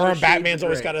 a lot Her of and shades Batman's of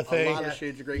always gray. got a thing. A lot of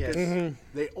shades of gray. 'Cause Yes.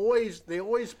 they always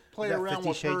play Is that around 50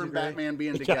 with Shades her of and Grey? Batman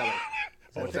being together.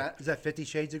 What's that? Is that 50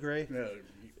 Shades of Grey? No,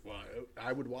 well,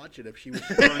 I would watch it if she was.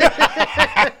 But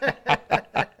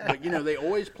they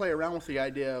always play around with the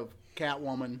idea of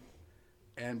Catwoman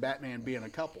and Batman being a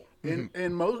couple in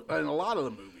a lot of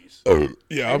the movies,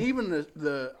 Yeah. and even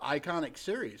the iconic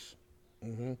series.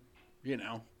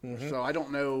 So I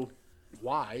don't know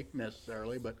why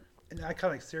necessarily, but In the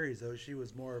iconic series, though, she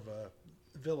was more of a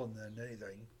villain than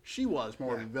anything. she was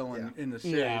more of a villain in the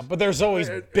series. Yeah, but there's always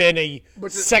been a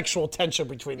but the- sexual tension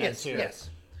between them two. Yes.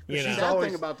 You The know? sad always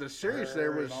thing about the series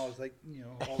there was And all, like,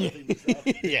 all the things and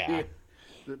stuff. Yeah.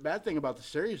 the bad thing about the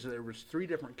series. There was 3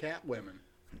 different Catwomen.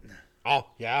 Oh,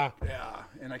 yeah. Yeah,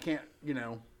 and I can't,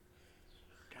 God,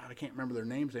 I can't remember their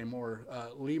names anymore.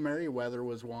 Lee Merriweather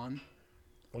was one.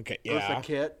 Okay. Yeah.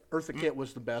 Eartha Kitt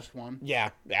was the best one. Yeah.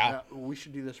 We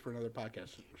should do this for another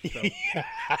podcast. So.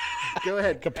 Go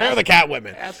ahead. Compare the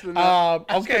Catwomen. Ask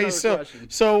ask Okay, another so question.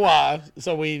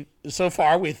 so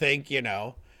far we think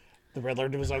the Riddler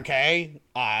was okay.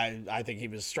 I think he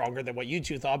was stronger than what you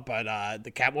two thought, but the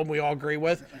Catwoman we all agree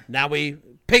with. Now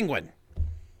Penguin,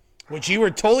 which you were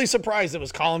totally surprised it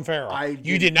was Colin Farrell.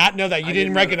 You did not know that. You didn't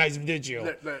didn't know recognize him, did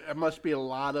you? There must be a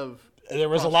lot of. There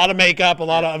was a lot of makeup, a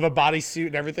lot of a bodysuit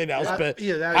and everything else, but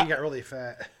Either that or you got really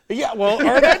fat. yeah, well,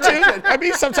 or that too. I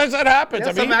mean, sometimes that happens. Yeah,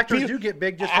 I mean, some actors do get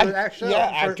big just for the action. Yeah,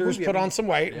 for actors movie. put on some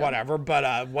weight, whatever.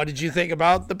 But what did you think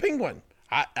about the Penguin?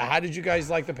 How did you guys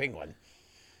like the Penguin?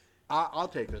 I'll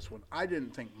take this one. I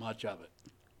didn't think much of it.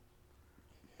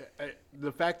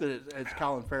 the fact that it's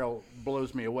Colin Farrell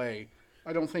blows me away.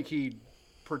 I don't think he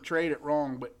portrayed it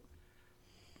wrong, but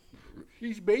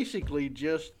he's basically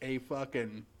just a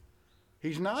fucking.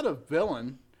 He's not a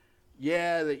villain.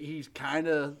 Yeah, that he's kind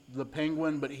of the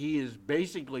Penguin, but he is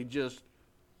basically just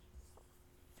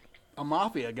a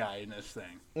mafia guy in this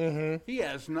thing. Mm-hmm. He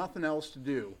has nothing else to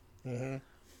do. Mm-hmm.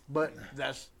 But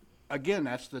that's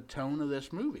the tone of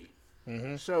this movie.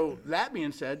 Mm-hmm. So that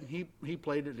being said, he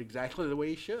played it exactly the way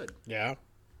he should. Yeah.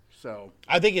 So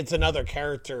I think it's another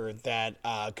character that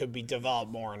could be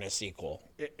developed more in a sequel.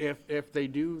 If they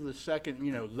do the second,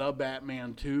 the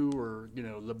Batman 2 or,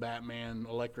 the Batman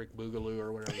Electric Boogaloo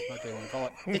or whatever the fuck they want to call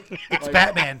it. It's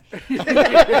Batman.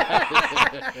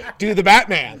 Do the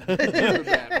Batman.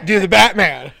 Do the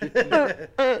Batman.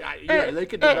 Yeah, they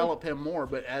could develop him more,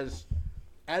 but as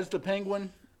the Penguin,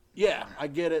 yeah, I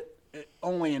get it.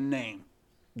 Only in name.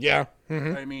 Yeah.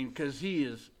 Mm-hmm. I mean, because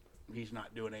he's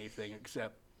not doing anything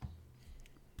except.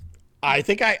 I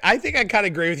think I kind of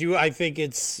agree with you. I think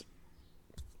it's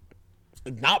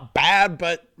not bad,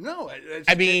 but no, it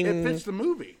fits the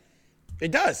movie.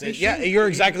 It does. You're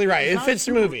exactly right. It fits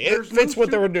the movie. It fits what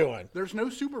they were doing. There's no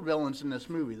supervillains in this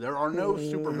movie. There are no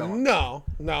supervillains. No,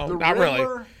 not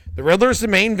really. The Riddler's the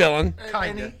main villain.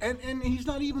 And he's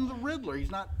not even the Riddler.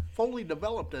 He's not fully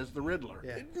developed as the Riddler.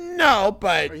 Yeah. No,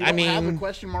 but you don't have a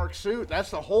question mark suit. That's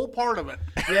the whole part of it.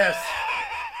 Yes.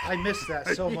 I missed that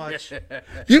so much.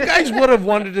 You guys would have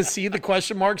wanted to see the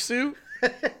question mark suit?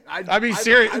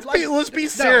 Serious. Let's be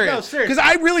serious. Because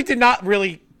I really did not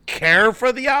really care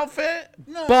for the outfit.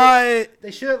 No, but they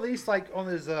should at least, like, on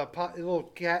his little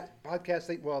podcast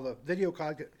thing, the video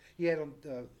content he had on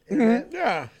the internet.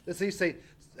 Yeah. At least they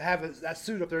have that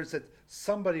suit up there and said,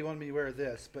 somebody wanted me to wear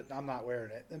this, but I'm not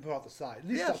wearing it, and put it off the side. At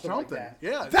least something like that.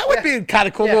 Yeah, that would be kind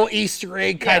of cool, little Easter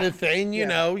egg kind of thing, you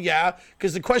know? Yeah,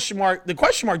 because the question mark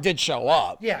did show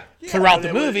up. Throughout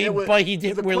the movie, but he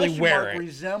didn't really wear it.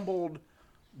 Resembled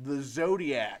the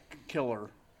Zodiac killer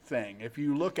thing, if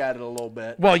you look at it a little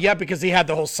bit. Well, yeah, because he had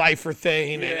the whole cipher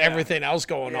thing and everything else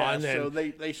going on. So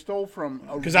they stole from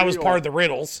because that was part of the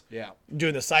riddles. Yeah,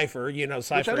 doing the cipher, cipher.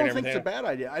 Which I don't think everything. It's a bad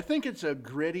idea. I think it's a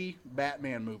gritty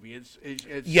Batman movie. It's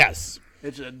yes,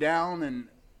 it's a down and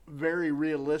very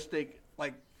realistic.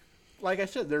 Like I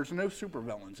said, there's no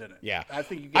supervillains in it. Yeah, I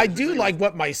think I do like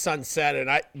what my son said,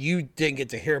 and you didn't get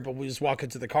to hear it, but we just walked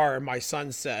into the car, and my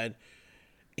son said.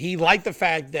 He liked the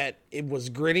fact that it was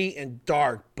gritty and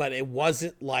dark, but it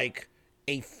wasn't like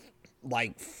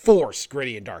forced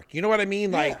gritty and dark. You know what I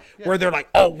mean? Where they're like,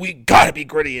 oh, we gotta be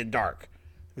gritty and dark.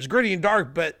 It was gritty and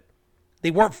dark, but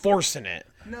they weren't forcing it.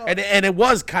 No. And it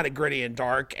was kind of gritty and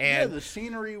dark. And the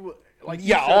scenery,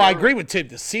 I agree with Tim.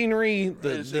 The scenery,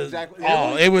 exactly.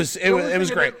 It was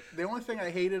great. The only thing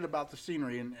I hated about the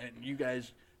scenery, and you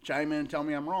guys chime in and tell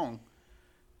me I'm wrong.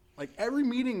 Like, every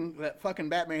meeting that fucking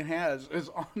Batman has is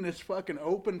on this fucking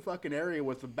open fucking area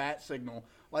with the bat signal.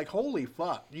 Like, holy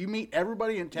fuck. You meet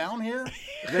everybody in town here?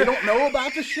 They don't know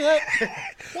about the shit?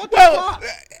 What the fuck?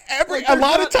 A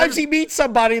lot of times he meets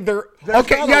somebody, because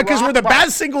where the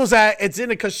bat single's at, it's in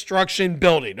a construction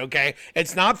building, okay?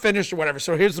 It's not finished or whatever.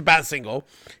 So here's the bat single.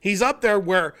 He's up there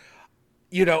where,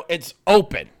 it's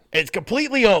open. It's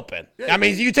completely open. Yeah,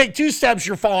 you take 2 steps,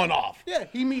 you're falling off. Yeah,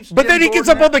 he meets. But Jim then he Gordon gets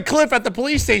up on the cliff at the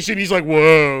police station. He's like,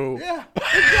 "Whoa!" Yeah,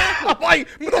 exactly. I'm like,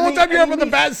 but the whole time you're up on the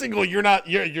bat single, you're not.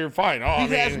 You're fine. Oh,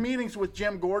 he has meetings with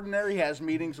Jim Gordon there. He has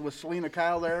meetings with Selena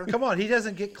Kyle there. Come on, he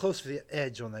doesn't get close to the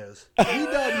edge on those. He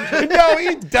doesn't. No,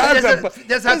 he doesn't. He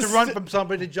doesn't have to run from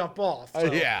somebody to jump off.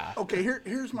 So. Yeah. Okay,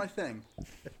 here's my thing.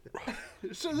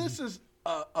 So this is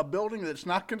a building that's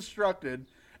not constructed,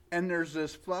 and there's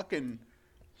this fucking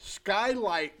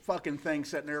skylight fucking thing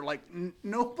sitting there. Like,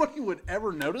 nobody would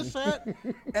ever notice that.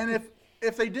 And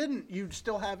if they didn't, you'd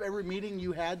still have every meeting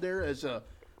you had there as a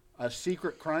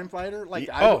secret crime fighter. Like,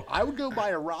 I would go buy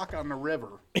a rock on the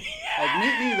river. Like,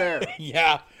 meet me there.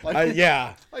 Yeah.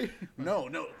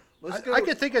 No. Let's go. I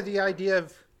could think of the idea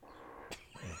of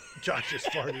Josh just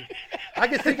farted. I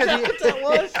could think of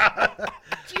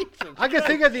I could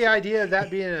think of the idea of that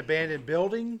being an abandoned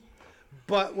building.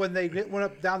 But when they went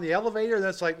up down the elevator,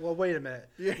 that's like, well, wait a minute.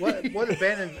 What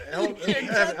abandoned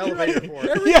elevator for?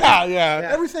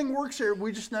 Everything works here.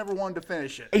 We just never wanted to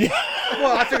finish it. Yeah.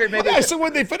 Well, I figured maybe. So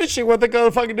when they finish it, what they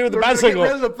gonna fucking do with the bat signal?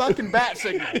 Get rid of the fucking bat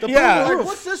signal. Like,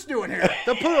 what's this doing here?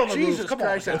 They'll put it on the Jesus roof. Come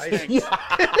Christ, on, that stinks.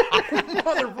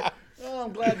 Oh,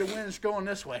 I'm glad the wind's going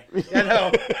this way. I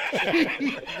know.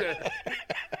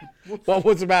 Well,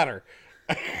 what's the matter?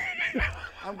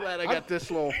 I'm glad I got this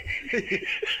little.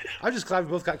 I'm just glad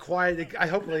we both got quiet. I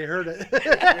hope they heard it.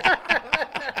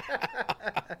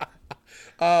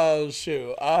 Oh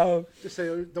shoot. Just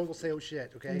say, don't say oh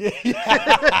shit, okay?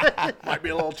 Might be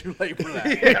a little too late for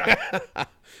that.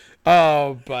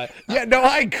 Oh, but yeah, no,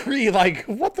 I agree. Like,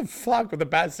 what the fuck with the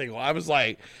bat signal? I was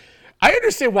like, I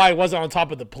understand why it wasn't on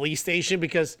top of the police station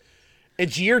because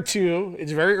it's year 2.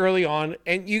 It's very early on,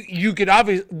 and you could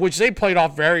obviously, which they played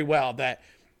off very well. That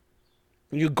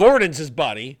Gordon's his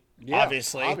buddy,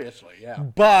 obviously, yeah.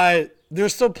 but they're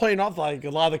still playing off like a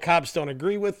lot of the cops don't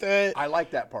agree with it I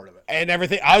like that part of it. and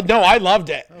everything. I loved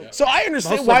it. So I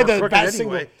understand Most of why them are the crooked bat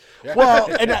signal. anyway.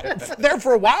 Well, and there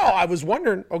for a while, I was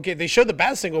wondering. Okay, they showed the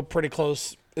bat signal pretty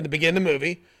close in the beginning of the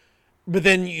movie, but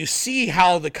then you see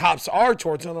how the cops are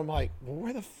towards him. I'm like, well,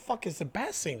 where the fuck is the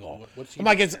bat signal? What's he I'm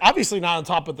like, it's obviously not on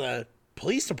top of the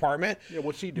police department. Yeah,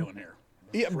 what's he doing here?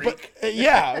 Yeah, Freak. but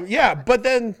yeah, but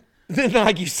then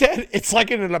like you said, it's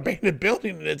like in an abandoned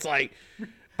building, and it's like,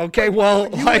 okay, well,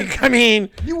 like I mean,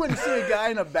 You wouldn't see a guy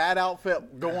in a bat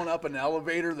outfit going up an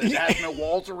elevator that has no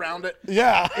walls around it.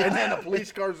 yeah. And then a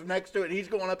police car's next to it. He's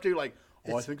going up to like,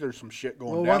 oh, I think there's some shit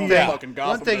going Well, down one in thing, fucking Gotham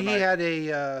one thing tonight. he had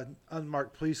a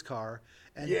unmarked police car,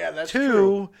 and Yeah, that's 2,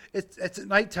 true. it's at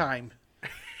nighttime.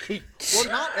 Well,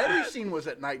 not every scene was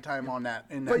at nighttime on that.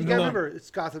 In that But you gotta remember, it's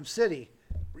Gotham City.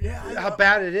 yeah, I How know.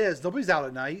 bad it is. Nobody's out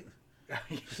at night.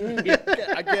 Yeah,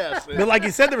 I guess. But like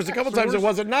you said, there was a couple times it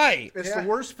wasn't night. It's Yeah. the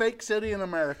worst fake city in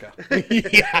America.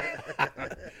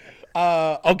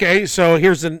 Okay, so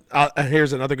here's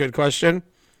another good question.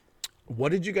 What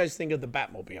did you guys think of the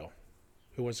Batmobile?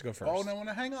 Who wants to go first? Oh,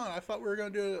 no, hang on. I thought we were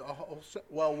going to do a whole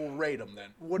well, we'll rate them then.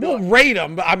 What We'll do rate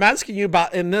them, but I'm asking you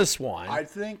about in this one. I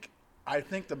think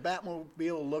the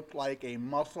Batmobile looked like a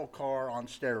muscle car on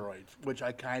steroids, which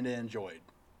I kind of enjoyed.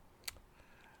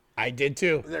 I did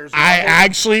too. There's I no-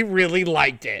 actually really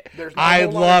liked it. There's not a I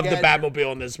whole lot of love the gadget-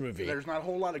 Batmobile in this movie. There's not a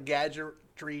whole lot of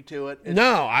gadgetry to it. It's-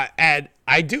 No, I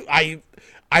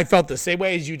felt the same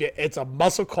way as you did. It's a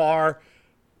muscle car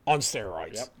on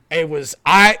steroids. Yep. It was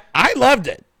I loved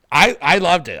it. I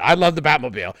loved it. I love the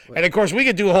Batmobile. And of course we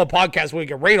could do a whole podcast where we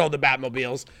could rate all the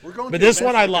Batmobiles. We're going but to this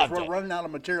one I eventually loved because it. We're running out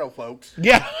of material, folks.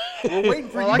 Yeah. We're waiting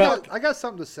for Well, you. I got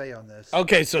something to say on this.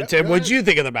 Okay, so Tim, go what'd ahead. you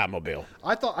think of the Batmobile?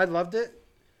 I thought I loved it,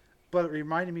 but it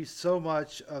reminded me so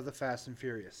much of the Fast and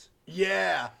Furious.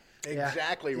 Yeah,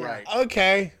 exactly Yeah. right.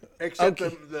 Okay. Except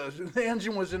Okay. the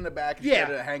engine was in the back instead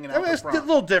of hanging I out mean, the it's front.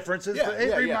 little differences, Yeah, but it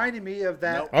yeah, yeah. reminded me of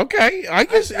that. Nope. Okay, I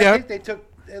guess I yeah. think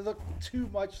it looked too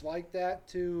much like that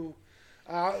to.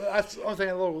 That's the only thing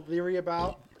I'm a little leery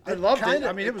about. I loved it. kinda-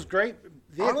 I mean, it was great.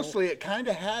 Vehicle. Honestly, it kind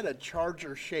of had a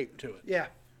Charger shape to it. Yeah.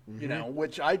 You know,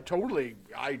 which I totally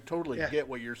Yeah. get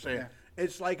what you're saying. Yeah.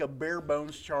 It's like a bare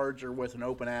bones Charger with an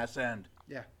open ass end.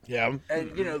 Yeah. Yeah.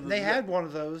 And you know, They had one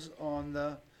of those on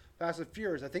the Fast and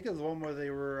Furious. I think it was the one where they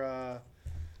were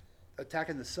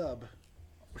attacking the sub.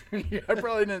 yeah, I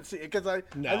probably didn't see it because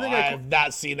No, I think I have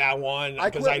not seen that one I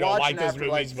because quit I don't like watching those after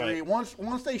movies. like 3. But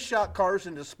Once they shot cars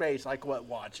into space, I quit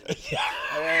watching. It's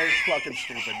fucking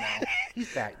stupid now.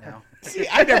 He's back now. see,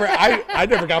 I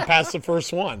never got past the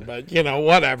first one. But you know,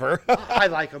 whatever. I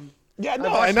like him. Yeah, I no,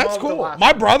 watched and that's all of the cool. last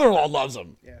My one. brother-in-law loves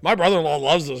them. Yeah. My brother-in-law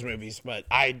loves those movies, but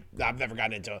I've never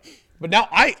gotten into it. But now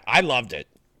I loved it,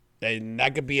 and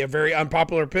that could be a very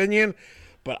unpopular opinion,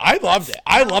 but I loved it.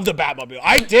 I loved the Batmobile.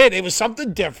 I did. It was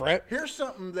something different, Here's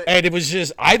something that and it was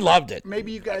just I loved it.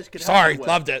 maybe you guys could help Sorry, me with.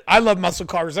 loved it. I love muscle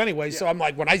cars anyway, so I'm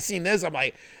like, when I seen this, I'm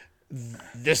like,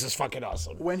 this is fucking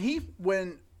awesome.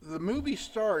 When the movie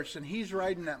starts and he's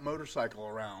riding that motorcycle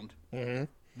around,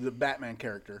 the Batman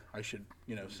character, I should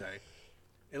say,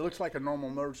 it looks like a normal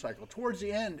motorcycle. Towards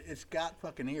the end, it's got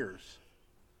fucking ears.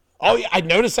 Oh yeah, I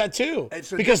noticed that too.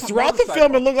 It's a Because different throughout the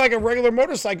film, motorcycle. it looked like a regular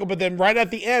motorcycle, but then right at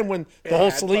the end, when the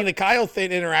whole had Selena Kyle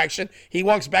thing interaction, he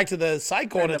walks back to the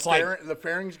cycle, and it's like, the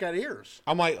fairing's got ears.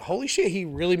 I'm like, holy shit, he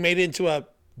really made it into a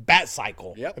bat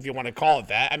cycle, Yep. if you want to call it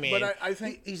that. I mean, But I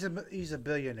think He's a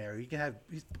billionaire. He can have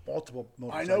multiple I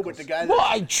motorcycles. know, but the guy.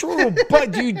 well, true,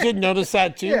 but you did notice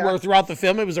that too, Yeah. where throughout the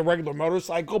film it was a regular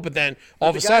motorcycle, but then all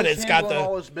of the a guy sudden that's it's got handling the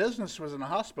all his business was in the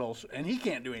hospital, and he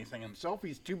can't do anything himself.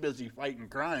 He's too busy fighting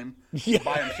crime Yeah. to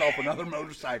buy himself another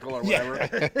motorcycle or whatever.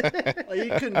 Like, he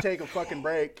couldn't take a fucking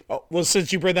break. Oh, well,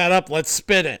 since you bring that up, let's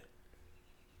spin it.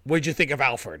 What'd you think of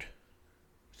Alfred?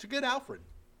 It's a good Alfred.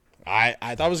 I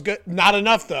thought it was good. Not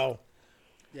enough though.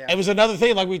 Yeah. It was another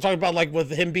thing, like we talked about, like with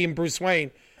him being Bruce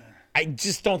Wayne. I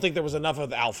just don't think there was enough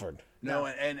of Alfred. No,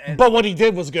 and But what he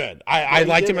did was good. I he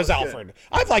liked did him as was good. Alfred.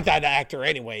 I've liked that actor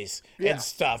anyways Yeah. and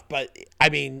stuff. But I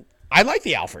mean, I like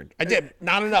the Alfred. I did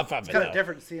not enough of it. Kind though. of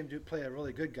different to see him play a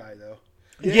really good guy, though.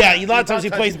 Yeah, a lot of times he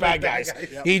sometimes plays he bad plays guys.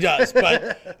 bad guys. He does,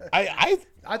 but Like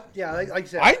I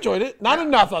said, I enjoyed it. Not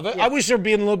enough of it. I wish there'd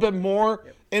been a little bit more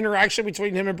interaction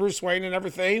between him and Bruce Wayne and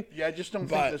everything. Yeah, I just don't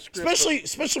think But the script.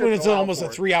 especially when it's almost a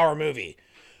 3-hour movie.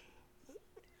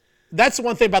 That's the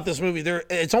one thing about this movie.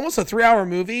 It's almost a 3-hour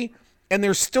movie, and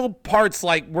there's still parts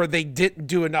like where they didn't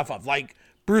do enough of, like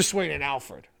Bruce Wayne and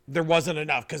Alfred. There wasn't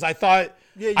enough because I thought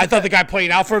the guy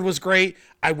playing Alfred was great.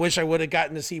 I wish I would have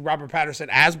gotten to see Robert Pattinson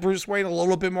as Bruce Wayne a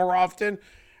little bit more often.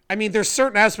 I mean, there's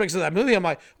certain aspects of that movie I'm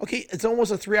like, okay, it's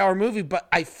almost a 3-hour movie, but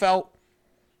I felt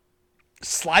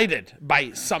slighted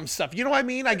by some stuff. You know what I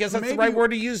mean? I guess that's the right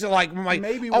word to use. Like, I'm like,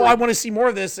 I want to see more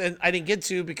of this, and I didn't get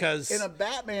to because in a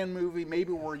Batman movie,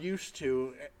 maybe we're used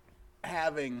to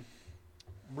having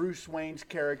Bruce Wayne's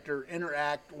character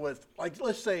interact with, like,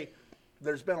 let's say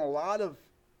there's been a lot of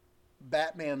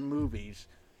Batman movies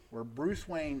where Bruce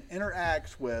Wayne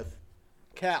interacts with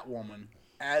Catwoman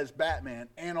as Batman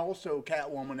and also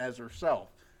Catwoman as herself.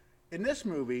 In this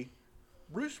movie,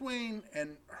 Bruce Wayne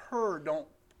and her don't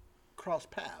cross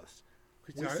paths.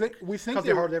 We think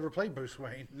they hardly ever played Bruce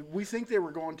Wayne. We think they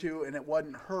were going to, and it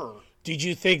wasn't her. Did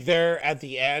you think there at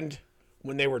the end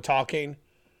when they were talking,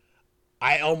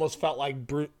 I almost felt like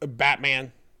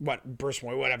Batman, Bruce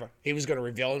Wayne, whatever, he was going to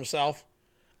reveal himself?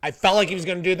 I felt like he was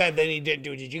going to do that, then he didn't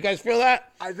do it. Did you guys feel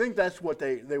that? I think that's what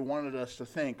they wanted us to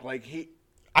think. Like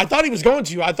I thought he was going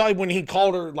to. I thought when he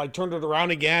called her, like turned it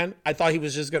around again, I thought he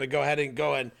was just going to go ahead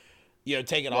and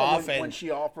take it off. When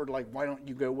she offered, like, why don't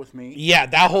you go with me? Yeah,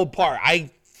 that whole part. I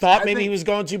thought maybe he was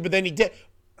going to, but then he did.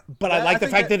 But I like the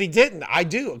fact that he didn't. I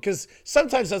do, because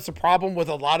sometimes that's the problem with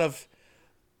a lot of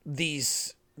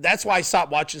these. That's why I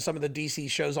stopped watching some of the DC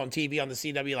shows on TV on the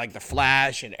CW, like The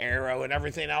Flash and Arrow and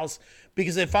everything else,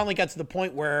 because it finally got to the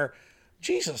point where,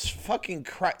 Jesus fucking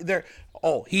Christ,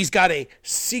 he's got a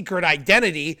secret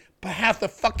identity, but half the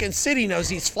fucking city knows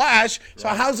he's Flash. So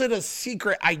how's it a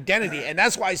secret identity? And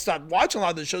that's why I stopped watching a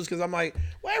lot of the shows, because I'm like,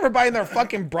 well, everybody and their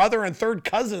fucking brother and third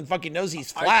cousin fucking knows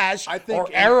he's Flash or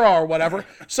Arrow or whatever.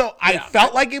 So I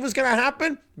felt like it was going to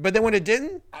happen, but then when it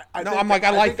didn't, I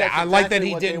like that. I like that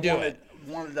he didn't do it.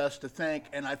 Wanted us to think,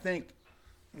 and I think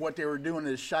what they were doing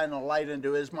is shining a light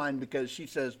into his mind, because she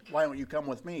says, why don't you come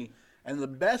with me? And the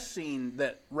best scene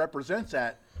that represents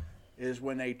that is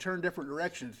when they turn different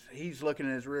directions. He's looking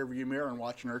in his rearview mirror and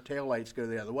watching her taillights go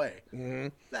the other way. Mm-hmm.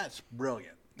 That's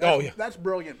brilliant. That's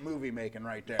brilliant movie making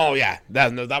right there. Oh yeah,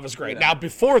 that was great. Yeah. Now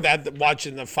before that,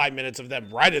 watching the 5 minutes of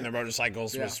them riding their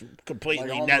motorcycles was completely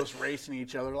like almost racing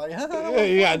each other. Like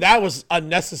yeah, that was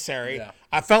unnecessary. Yeah.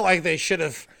 I felt like they should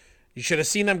have. You should have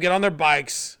seen them get on their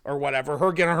bikes or whatever,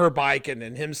 her get on her bike and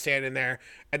then him standing there.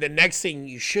 And the next thing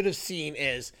you should have seen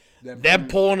is them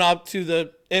pulling up to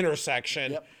the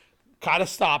intersection, kind of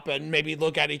stopping, maybe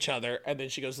look at each other, and then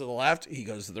she goes to the left, he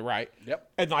goes to the right.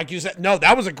 Yep. And like you said, no,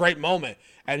 that was a great moment.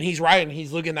 And he's riding,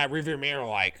 he's looking in that rearview mirror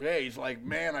like. Yeah, he's like,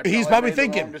 man, he's probably made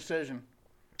thinking. The wrong decision.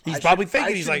 He's probably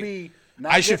thinking, he's like,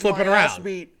 I should flip it around.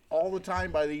 Beat all the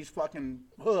time by these fucking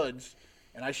hoods.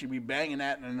 And I should be banging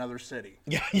that in another city.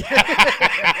 Yeah.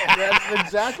 That's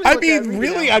exactly what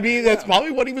that's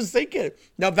probably what he was thinking.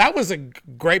 Now, that was a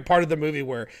great part of the movie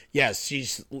where, yes,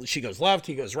 she goes left,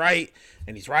 he goes right,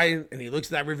 and he's riding, and he looks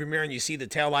at that rearview mirror, and you see the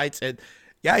taillights, and,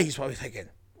 yeah, he's probably thinking,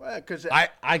 well, because I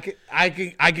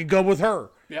could go with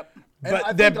her. Yep.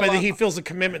 But he feels a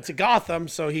commitment to Gotham,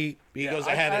 so he goes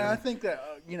ahead. I think that,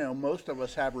 most of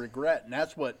us have regret, and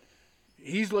that's what...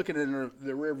 He's looking in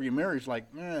the rearview mirror. He's like,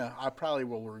 I probably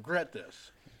will regret this.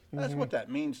 That's what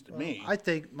that means to me. I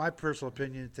think my personal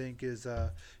opinion is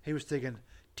he was thinking,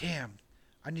 damn,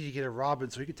 I need to get a Robin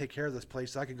so he can take care of this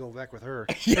place so I can go back with her.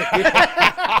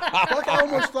 I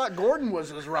almost thought Gordon was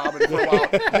his Robin for a while.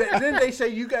 Didn't they say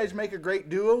you guys make a great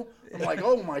duo? I'm like,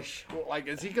 oh my,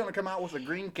 is he going to come out with a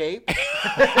green cape?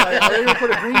 Are they going to put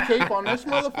a green cape on this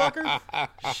motherfucker?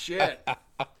 Shit.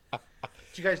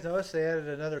 Did you guys notice they added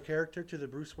another character to the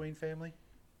Bruce Wayne family?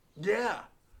 Yeah.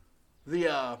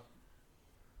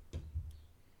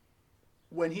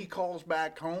 When he calls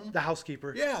back home. The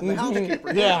housekeeper. Yeah, the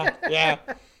housekeeper. Yeah.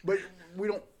 But we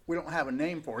don't have a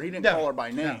name for her. He didn't call her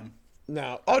by name.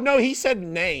 No. Oh no, he said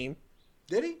name.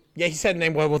 Did he? Yeah, he said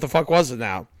name. What the fuck was it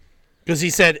now? Because he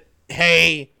said,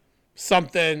 hey,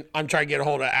 something, I'm trying to get a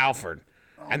hold of Alfred.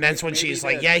 And that's when she's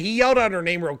like, yeah, he yelled out her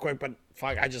name real quick, but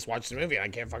fuck, I just watched the movie. I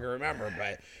can't fucking remember.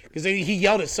 But because he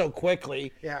yelled it so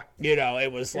quickly. Yeah.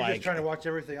 It was You're like. just trying to watch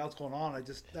everything else going on. That's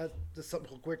just something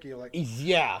so quick. You're like,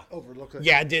 overlook it.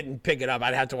 Yeah, I didn't pick it up.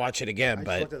 I'd have to watch it again. I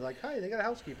but just looked at like, hey, they got a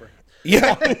housekeeper.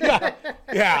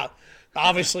 Yeah.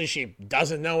 Obviously, she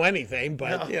doesn't know anything,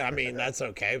 but I mean, that's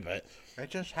okay. But it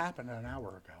just happened an hour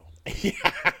ago. Yeah,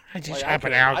 I just Like,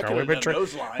 happened I out. could've We've been done trying.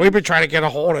 those lines. We've been trying to get a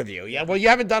hold of you. Yeah, well, you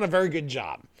haven't done a very good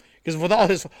job because with all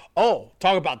his. Oh,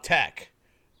 talk about tech.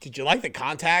 Did you like the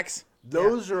contacts?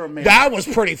 Those are amazing. That was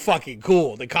pretty fucking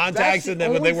cool. The contacts, the and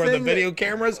then when they only were the thing video that-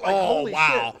 cameras. like, Oh holy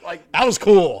wow, shit, like- that was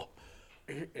cool.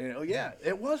 Yeah,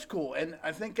 it was cool, and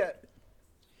I think that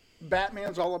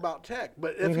Batman's all about tech.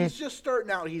 But if he's just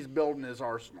starting out, he's building his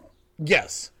arsenal.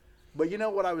 Yes. But you know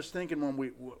what I was thinking when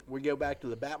we go back to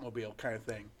the Batmobile kind of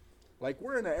thing? Like,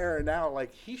 we're in an era now,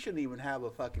 like, he shouldn't even have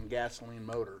a fucking gasoline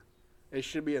motor. It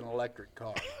should be an electric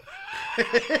car.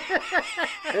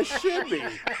 It should be.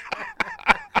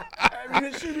 I mean,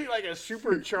 it should be like a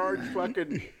supercharged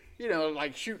fucking, you know,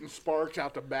 like shooting sparks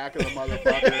out the back of the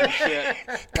motherfucker and shit.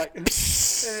 Like, and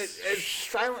it's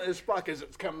silent as fuck as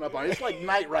it's coming up on. It's like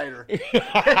Knight Rider. It's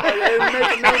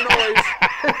making no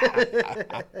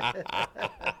noise.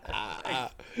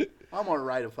 I'm gonna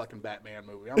write a fucking Batman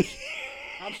movie.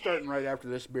 I'm starting right after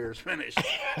this beer is finished.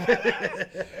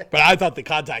 But I thought the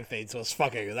contact things was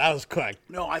fucking. That was quick.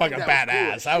 No, I fucking think that was cool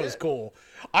badass. as That was shit. cool.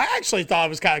 I actually thought it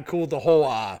was kind of cool. The whole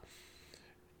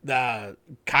the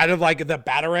kind of like the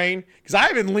Batarang, because I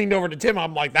haven't leaned over to Tim.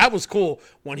 I'm like, that was cool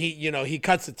when he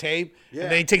cuts the tape Yeah.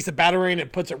 and then he takes the Batarang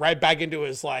and puts it right back into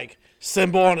his like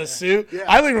symbol on his suit. Yeah.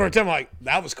 I leaned over to Tim like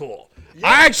that was cool.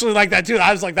 I actually like that too.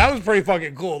 I was like, that was pretty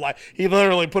fucking cool. Like he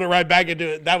literally put it right back into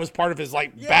it. That was part of his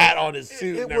like bat on his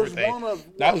suit It and everything. was one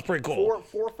of that was pretty cool.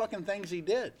 Four fucking things he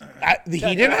did. He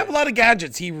didn't have a lot of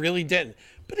gadgets. He really didn't.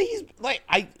 But he's like,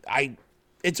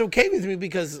 it's okay with me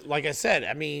because, like I said,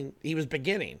 I mean, he was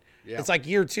beginning. Yeah. It's like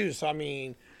year 2. So, I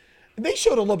mean, they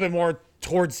showed a little bit more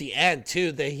towards the end,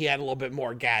 too, that he had a little bit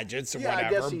more gadgets or Yeah, I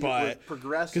whatever. guess he was But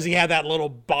progressing. because he had that little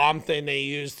bomb thing they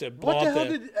used to blow What the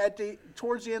up hell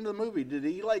towards the end of the movie, did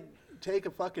he like take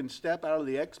a fucking step out of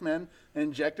the X-Men and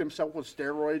inject himself with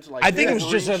steroids? Like I think it was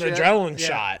just an Wolverine shit? adrenaline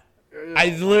shot. I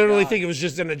my literally God. think it was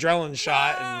just an adrenaline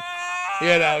shot. And,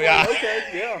 yeah. Okay,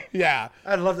 yeah. Yeah.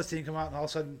 I'd love to see him come out and all of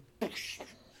a sudden,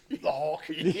 The Hulk.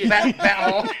 Bat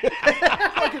Hulk.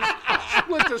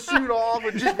 Split the suit off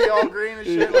and just be all green and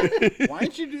shit. Like, why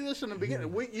didn't you do this in the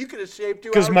beginning? You could have saved 2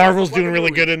 hours. Because Marvel's off the doing really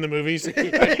fucking good in the movies.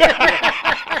 movie.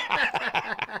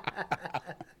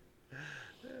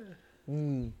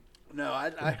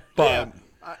 No, But,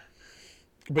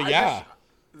 but I yeah. just-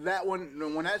 that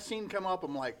one, when that scene come up,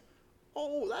 I'm like,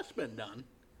 oh, that's been done.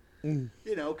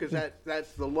 You know, because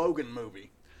that's the Logan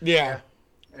movie. Yeah.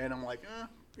 And I'm like,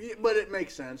 but it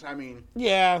makes sense. I mean,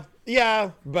 Yeah,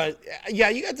 but yeah,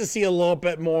 you got to see a little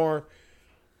bit more.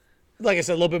 Like I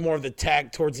said, a little bit more of the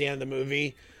tech towards the end of the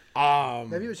movie.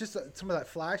 Maybe it was just some of that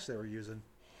flash they were using.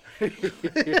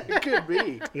 it could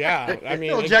be. Yeah, I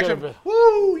mean, it Injection. could've-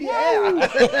 Woo, yeah.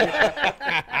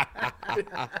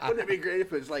 Wouldn't it be great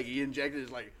if it's like he injected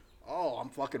it's like, oh, I'm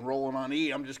fucking rolling on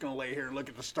E. I'm just going to lay here and look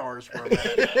at the stars for a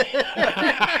minute.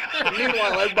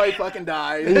 Meanwhile, everybody fucking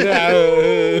dies.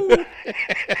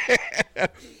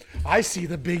 I see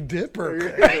the Big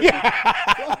Dipper.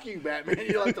 Fuck you, Batman.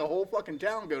 You let the whole fucking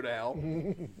town go to hell.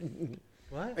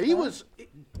 What?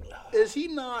 Is he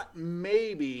not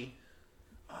maybe,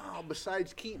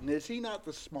 besides Keaton, is he not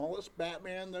the smallest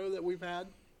Batman, though, that we've had?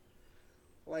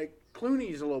 Like,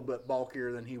 Clooney's a little bit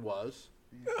bulkier than he was.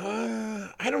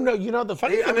 I don't know. You know, the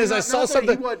funny thing mean, is, I not saw that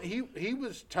something. He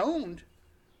was toned,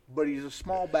 but he's a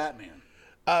small Batman.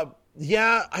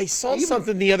 Yeah, I saw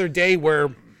something the other day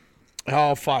where,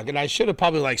 oh fuck, and I should have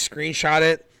probably like screenshot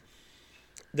it.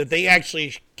 That they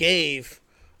actually gave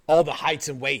all the heights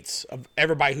and weights of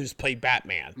everybody who's played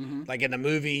Batman, like in the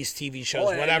movies, TV shows,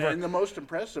 whatever. And the most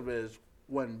impressive is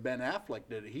when Ben Affleck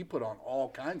did it. He put on all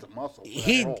kinds of muscle. For that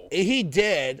He role. he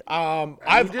did. And he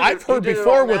I've did I've it- he heard did it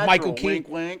before all with natural. Michael Keaton. Wink,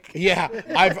 wink. Yeah,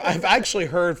 I've actually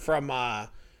heard from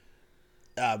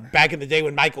back in the day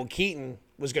when Michael Keaton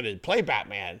was going to play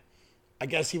Batman. I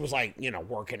guess he was like,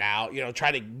 working out,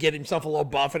 trying to get himself a little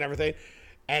buff and everything.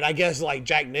 And I guess like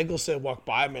Jack Nicholson walked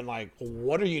by him and like,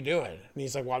 what are you doing? And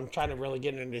he's like, well, I'm trying to really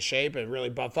get into shape and really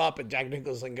buff up. And Jack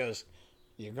Nicholson goes,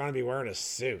 you're going to be wearing a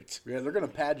suit. Yeah, they're gonna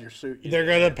pad your suit. They're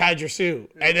going to pad your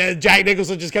suit. And then Jack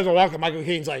Nicholson just kept on walking. Michael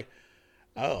Keaton's like,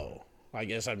 oh, I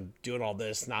guess I'm doing all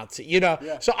this not to,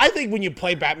 Yeah. So I think when you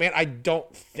play Batman, I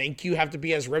don't think you have to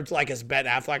be as ripped like as Ben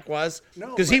Affleck was. No,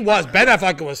 Because he was. Ben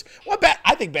Affleck was,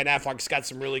 I think Ben Affleck's got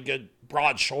some really good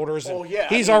broad shoulders. And Oh yeah,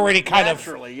 he's I mean, already kind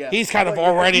naturally, of, yeah. he's kind of But if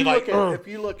already you like, look if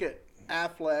you look at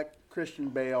Affleck, Christian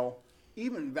Bale,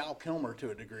 even Val Kilmer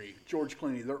to a degree, George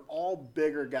Clooney, they're all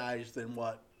bigger guys than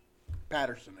what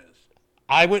Patterson is.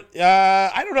 I would,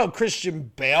 I don't know if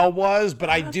Christian Bale was, but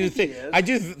I do think think, he is. I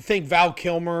do think Val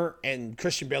Kilmer and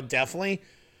Christian Bale definitely.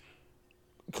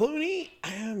 Clooney,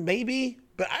 maybe,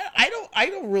 But I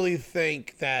don't really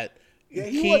think that Yeah,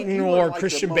 Keaton he or wasn't like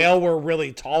Christian the Bale were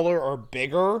really taller or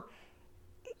bigger.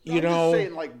 You I'm know, just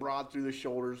saying, like, broad through the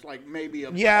shoulders, like maybe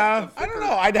a Yeah, a I don't know.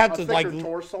 I'd have a to, thicker like,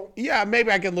 torso. yeah, maybe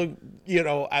I could look,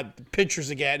 at the pictures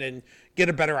again and get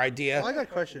a better idea. Well, I got a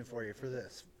question for you for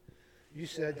this. You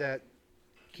said that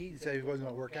Keaton said he wasn't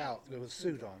going to work out with a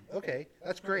suit on. Okay,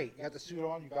 that's great. You got the suit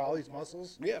on. You got all these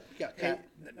muscles. Yeah, you got Okay,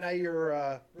 that. now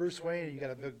you're Bruce Wayne and you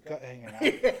got a big gut hanging out.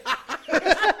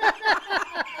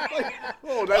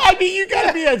 Oh, that's I mean, you got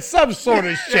to be in some sort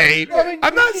of shape. I mean,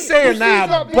 I'm not you saying see that,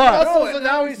 got big but muscles and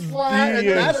now he's flat. and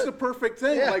Yeah. That's the perfect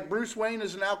thing. Yeah. Like Bruce Wayne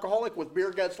is an alcoholic with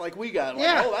beer guts like we got. Like,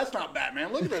 Yeah. oh, that's not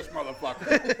Batman. Look at this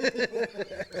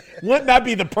motherfucker. wouldn't that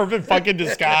be the perfect fucking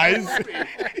disguise?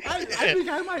 I think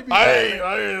I might be. I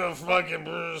ain't a fucking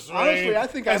Bruce Wayne. Honestly, I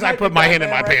think as I I might put be my hand in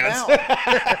my Batman pants.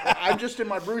 right now. I'm just in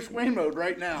my Bruce Wayne mode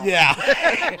right now.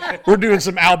 Yeah, we're doing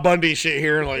some Al Bundy shit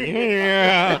here. Like,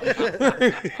 yeah,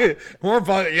 more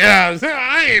fun. Yeah,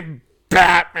 I ain't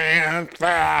Batman.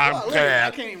 Well, look, I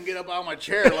Batman. can't even get up out of my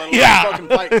chair, let alone Yeah. fucking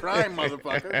fight crime,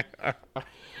 motherfucker.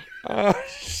 Oh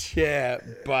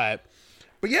shit! But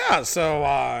yeah. So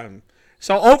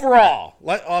overall,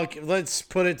 let's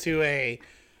put it to a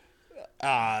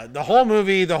the whole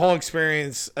movie, the whole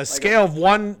experience, a scale of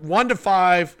one to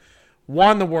 5.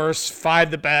 1 the worst,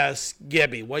 5 the best.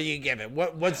 Gibby, what do you give it?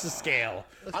 What's the scale?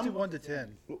 Let's do 1 to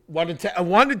 10. 1 to 10.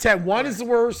 1 to 10. 1 is the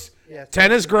worst. Yeah,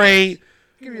 10 is great.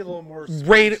 Give you a little more.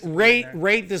 Rate space in there.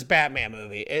 rate this Batman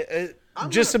movie.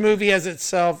 Just a movie as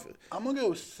itself. I'm gonna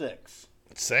go 6.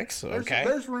 6. Okay.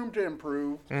 There's room to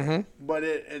improve, but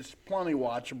it's plenty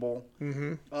watchable.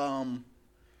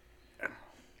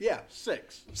 Yeah,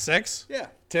 6. 6. Yeah.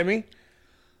 Timmy,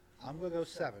 I'm going to go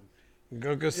 7.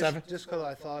 go 7. Just because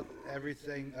I thought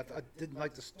everything, I didn't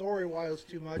like the story wise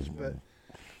too much, but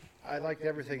I liked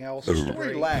everything else. The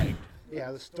story lagged.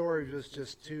 Yeah, the story was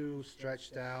just too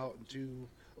stretched out and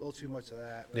a little too much of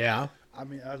that. Yeah. I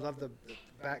mean, I love the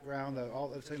background,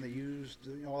 all everything they used,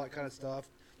 all that kind of stuff,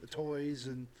 the toys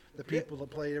and the people that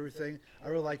played everything. I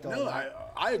really liked all No,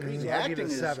 that. I agree. The I'll give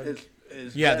acting it a 7.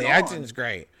 is Yeah, dead the on. acting's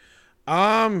great.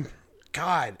 God.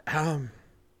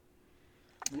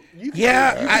 You can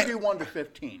Yeah, do, you can do 1 to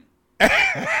 15.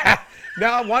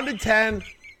 No, 1 to 10.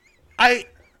 I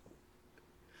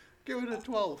Give it a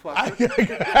 12.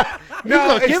 Fucker.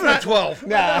 no, it's give it not, a 12.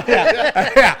 No,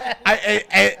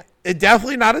 yeah. It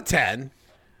definitely not a 10.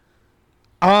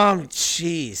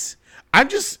 Jeez. I'm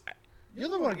just. You're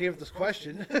the one who gave this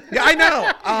question. Yeah, I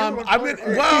know. I'm gonna.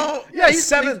 Well, yeah, he's-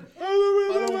 7. I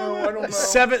don't know.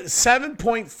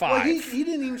 7.5. Well, he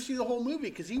didn't even see the whole movie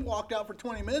because he walked out for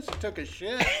 20 minutes and took a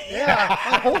shit. Yeah.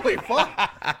 Holy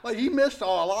fuck. Like, he missed a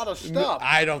lot of stuff.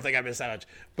 I don't think I missed that much,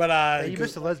 but You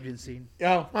missed the lesbian scene.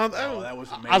 oh, well, that was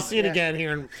I'll see it amazing. again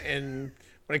here in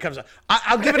when it comes up.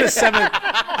 I'll give it a 7.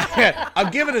 I'll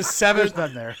give it a 7. There's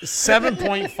none there.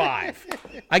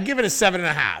 7.5. I give it a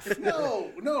 7.5.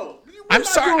 No. I'm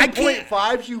sorry, I can't-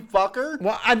 0.5s, you fucker.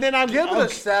 Well, and then Give it a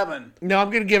 7. No, I'm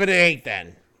gonna give it an 8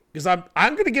 then, because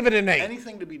I'm gonna give it an 8.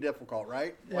 Anything to be difficult,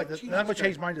 right? Yeah, Jesus I'm going to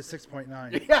change Christ. mine to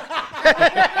 6.9.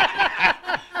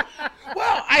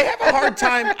 Well, I have a hard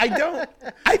time.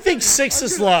 I think 6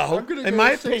 is low, I'm gonna in go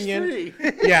my 6.3. opinion.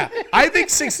 Yeah, I think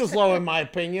 6 is low in my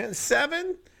opinion.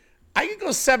 7, I could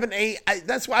go 7, 8.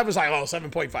 That's why I was like,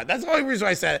 7.5. That's the only reason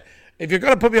why I said it. If you're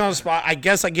gonna put me on the spot, I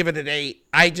guess I give it an 8.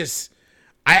 I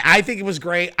think it was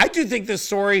great. I do think this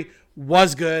story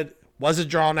was good. Was it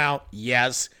drawn out?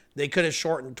 Yes. They could have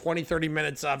shortened 20, 30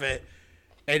 minutes of it,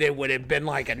 and it would have been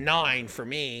like a 9 for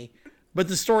me. But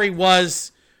the story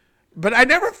was, but I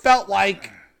never felt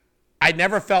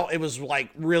it was like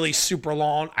really super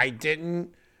long. I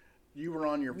didn't. You were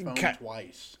on your phone Okay.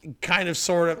 twice. Kind of,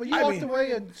 sort of. Well, you walked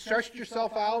away and stretched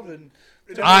yourself out and.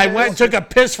 I went and took a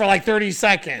piss for like 30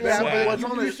 seconds. Yeah, but what's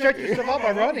on you his- stretched yourself out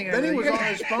by running. and Then he you was got- on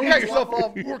his phone You got yourself twice.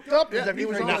 all worked up. Yeah, he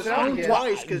was on his phone again.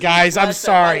 twice. 'cause Guys, he I'm flashed that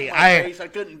sorry. light in my face, I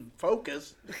couldn't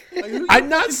focus. Like, who- I'm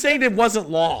not saying it wasn't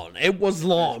long. It was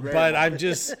long, very but long. I'm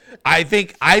just. I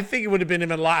think it would have been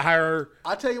even a lot higher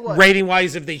I'll tell you what. rating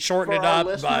wise if they shortened For it our up.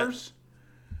 listeners,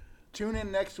 tune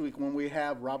in next week when we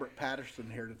have Robert Patterson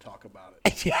here to talk about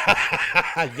it.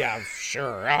 But yeah,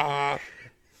 sure.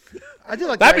 I do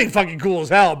like That'd the be fucking cool as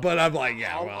hell. But I'm like,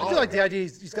 yeah. I Well, do like the idea.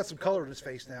 He's got some color in his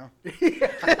face now.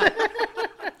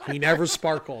 he never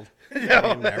sparkled. He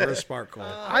never sparkled.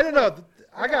 I don't know.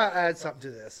 I gotta add something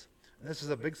to this. And this is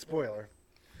a big spoiler.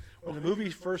 When the movie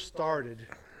first started,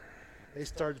 they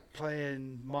started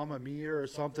playing Mamma Mia or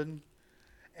something,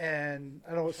 and I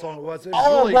don't know what song it was. It was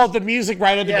Oh, really- well, the music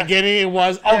right at the Yeah. beginning, it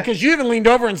was. Oh, because you even leaned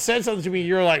over and said something to me.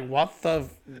 You're like, what the?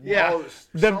 yeah. Oh,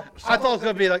 I thought it was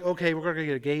gonna be like, okay, we're gonna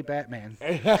get a gay Batman.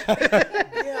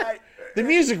 yeah, The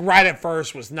music right at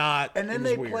first was not. and then it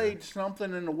was they weird. played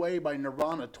Something in the Way by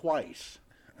Nirvana twice,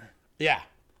 Yeah.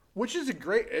 which is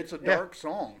it's a dark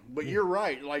song. But you're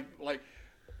right, like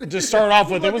To start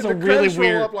off with, it was a really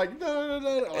weird. Up like, da, da,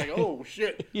 da, like, oh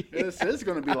shit, this is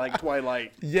gonna be like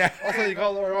Twilight. Yeah. Also, you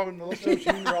call it on the little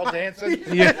show, you're all dancing.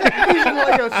 Yeah. He's in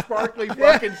like a sparkly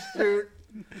fucking suit.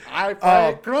 I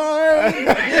fight crime.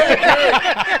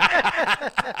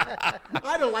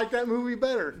 I don't like that movie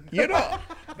better. You know,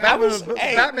 that was.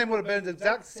 Hey, Batman would have been the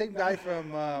exact same guy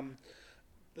from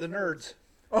the Nerds.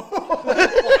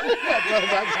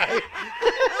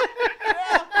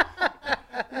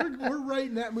 We're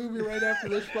writing that movie right after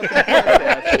this fucking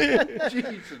podcast.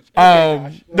 Jesus.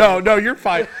 no, you're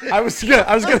fine. I was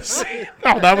gonna say.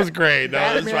 Oh, that was great. No,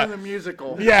 that's Batman the fine.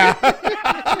 musical. Yeah.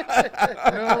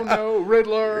 No,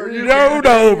 Riddler. You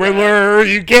No, Riddler,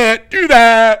 you can't do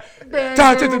that.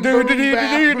 Bam, boom, boom,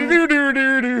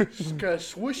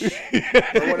 swoosh or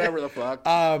whatever the fuck.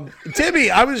 Timmy,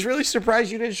 I was really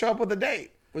surprised you didn't show up with a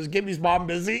date. Was Gibby's mom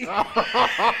busy? She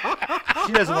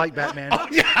doesn't like Batman.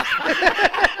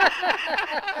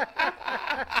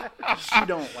 She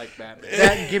don't like Batman.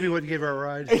 That and Gibby wouldn't give her a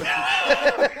ride.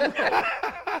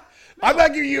 I'm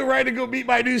not giving you a ride to go meet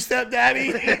my new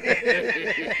stepdaddy.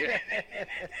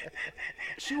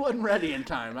 She wasn't ready in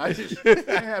time. I didn't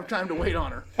have time to wait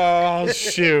on her. Oh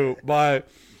shoot! But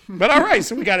all right.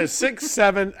 So we got a 6,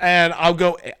 7, and I'll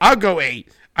go 8.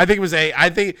 I think it was 8.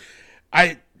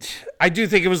 I do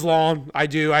think it was long. I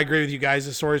do. I agree with you guys.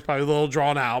 The story's probably a little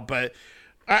drawn out, but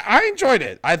I enjoyed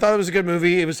it. I thought it was a good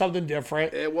movie. It was something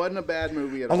different. It wasn't a bad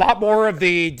movie at A all. lot more of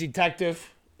the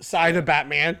detective side of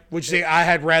Batman, which I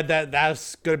had read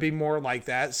that's going to be more like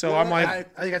that. So I'm like, I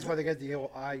think that's why they got the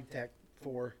old eye tech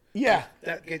for. yeah.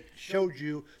 That showed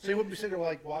you, so you wouldn't be sitting there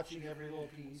like watching every little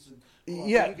piece. And,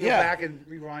 Yeah, you go yeah. back and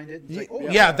rewind it. And it's like, oh,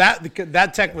 Yeah,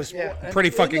 that tech was Yeah. pretty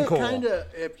fucking cool. Kinda,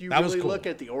 if you That was really cool. look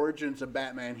at the origins of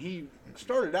Batman, he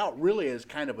started out really as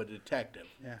kind of a detective.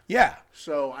 Yeah.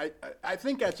 So I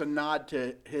think that's a nod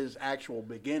to his actual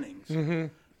beginnings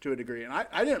to a degree, and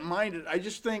I didn't mind it. I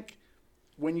just think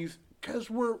because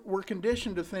we're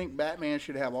conditioned to think Batman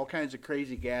should have all kinds of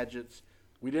crazy gadgets.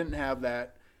 We didn't have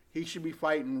that. He should be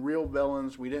fighting real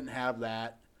villains. We didn't have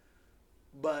that.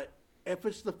 But if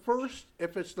it's the first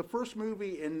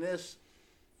movie in this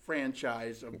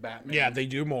franchise of Batman, Yeah, they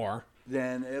do more.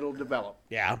 then it'll develop.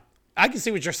 Yeah. I can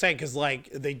see what you're saying because, like,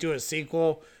 they do a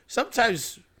sequel.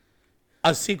 Sometimes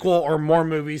a sequel or more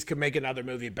movies can make another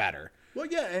movie better Well,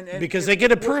 yeah, and because they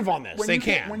can improve on this. when They you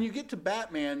get- can. when you get to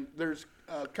Batman, there's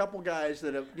a couple guys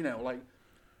that have,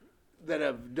 that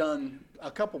have done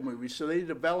a couple movies, so they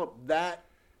develop that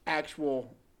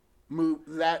actual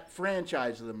that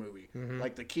franchise of the movie,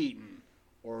 like the Keaton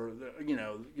or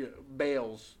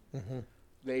Bales.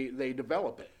 They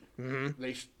develop it.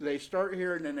 They start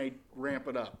here and then they ramp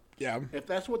it up. Yeah. If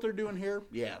that's what they're doing here,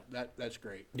 yeah, that's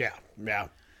great. Yeah.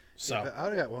 So, But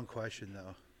I got one question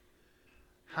though.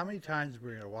 How many times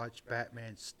we're gonna watch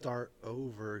Batman start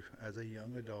over as a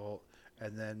young adult,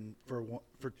 and then for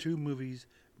 2 movies,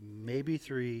 maybe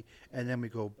 3, and then we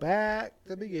go back to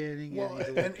the beginning? Well, and he's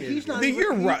a little and kid he's again? not.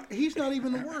 You're Even, right. He's not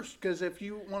even the worst because if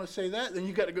you want to say that, then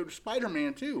you got to go to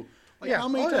Spider-Man too. Like Yeah, how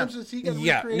many oh, yeah. times has he got to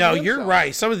yeah. recreate No, you're himself?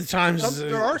 right. Some of the times.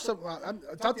 There are some. I'm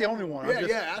not the only one.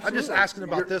 Yeah, I'm just absolutely. asking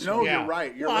about this No, one. Yeah. you're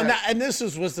right. You're Well, right. and this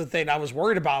was the thing I was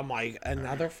worried about. I'm like,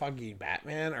 another fucking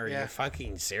Batman? Are Yeah. you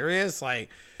fucking serious? Like,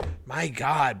 my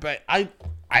God. But I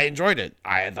enjoyed it.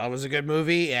 I thought it was a good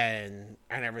movie and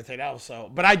everything else. So,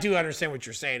 but I do understand what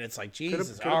you're saying. It's like, Could have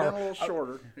Jesus. been a little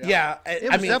shorter. Yeah. It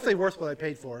I was mean, definitely worth what I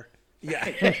paid for.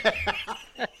 yeah.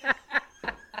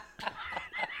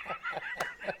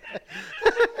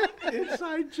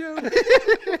 Inside joke.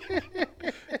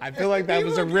 I feel like that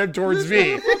was a rib towards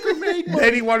me.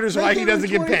 Then he wonders why he doesn't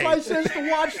get paid. 25 cents to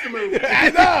watch the movie. I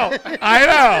know.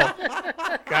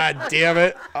 God damn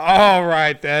it. All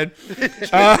right, then.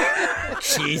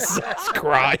 Jesus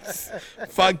Christ.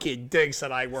 Fucking dicks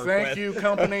that I work Thank with. you,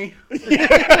 company.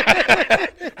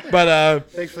 But,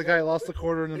 Thanks to the guy who lost the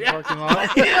quarter in the parking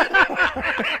lot.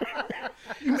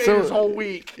 You made his whole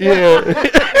week. yeah.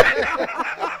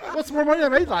 What's more money I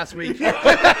made last week?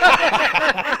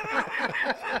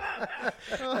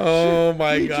 Oh,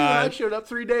 my Me too, and I God. showed up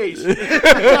 3 days.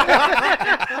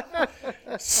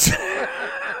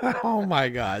 Oh, my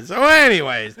God. So,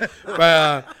 anyways.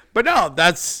 But no,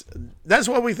 that's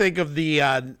what we think of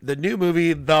the new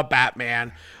movie, The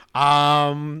Batman.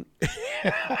 Oh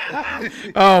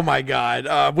my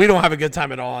God. We don't have a good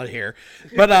time at all here.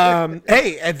 But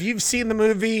hey, if you've seen the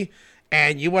movie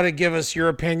and you want to give us your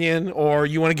opinion, or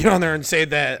you want to get on there and say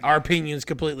that our opinion is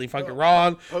completely fucking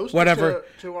wrong, Post whatever. it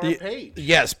to our page.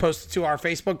 Yes, post it to our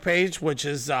Facebook page, which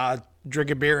is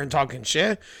Drinking Beer and Talking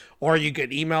Shit. Or you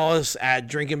could email us at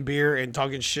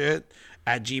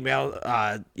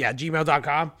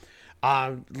drinkingbeerandtalkingshit@gmail.com.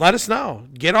 Let us know.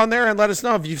 Get on there and let us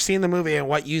know if you've seen the movie and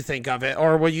what you think of it,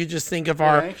 or what you just think of We're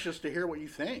our anxious to hear what you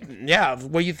think.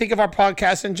 what you think of our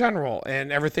podcast in general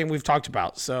and everything we've talked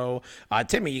about. So,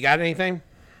 Timmy, you got anything?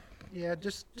 Yeah,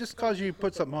 just because you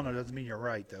put something on it doesn't mean you're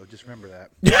right, though. Just remember that.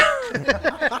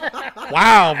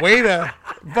 Wow, way to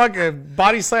fucking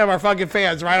body slam our fucking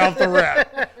fans right off the rip.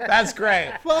 That's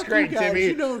great. That's great, you guys, Timmy.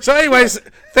 you know- So, anyways,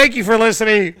 thank you for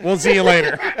listening. We'll see you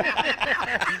later.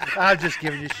 I'm just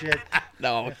giving you shit.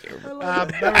 No, Remember, I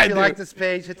if you do. like this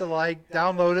page, hit the like,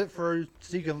 download it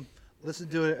so you can listen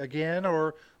to it again,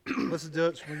 or listen to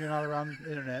it when you're not around the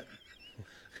internet.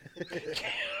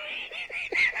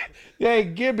 Hey,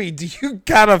 Gibby, do you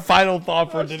got a final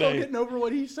thought for I'm still today? getting over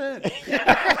what he said.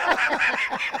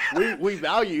 we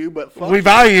value you, but fuck We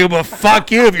value you, but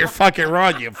fuck you if you're fucking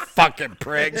wrong, you fucking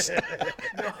pricks.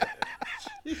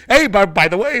 Hey, by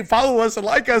the way, follow us and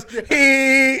like us.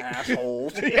 Hey.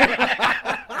 assholes.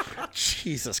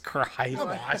 Jesus Christ.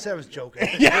 I said I was joking.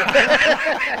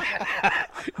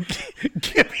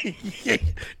 Gibby,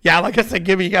 yeah, like I said,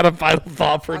 Gibby, you got a final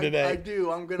thought for I today.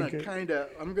 do. I'm gonna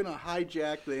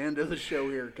hijack the end of the show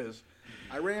here because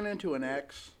I ran into an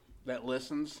ex that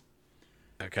listens.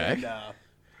 Okay. And,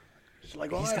 she's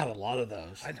like, well, He's got a lot of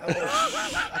those.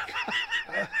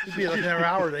 You'd be looking at an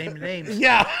hour to name names.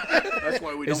 Yeah. that's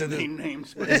why we Is don't it name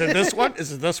names. But Is it this one?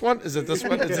 Is it this one? Is it this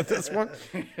one? Is it this one?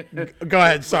 Go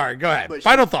ahead. Sorry. Go ahead. But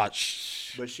Final thought.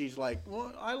 Shh. But she's like,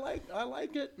 well, I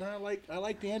like it, and I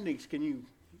like the endings. Can you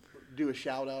do a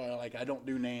shout out? I don't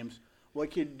do names. Well,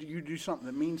 could you do something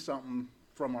that means something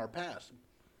from our past?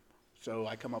 So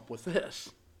I come up with this.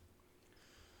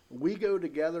 We go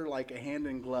together like a hand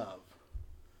in glove.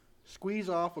 Squeeze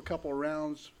off a couple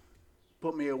rounds,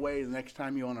 put me away the next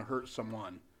time you want to hurt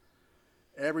someone.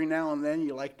 Every now and then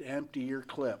you like to empty your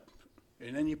clip,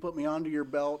 and then you put me onto your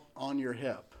belt on your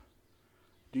hip.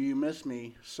 Do you miss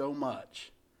me so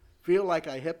much? Feel like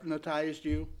I hypnotized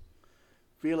you?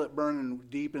 Feel it burning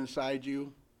deep inside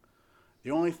you?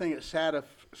 The only thing that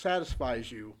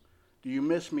satisfies you, do you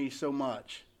miss me so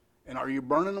much? And are you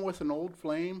burning with an old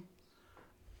flame?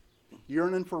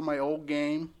 Yearning for my old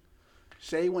game?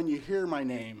 Say when you hear my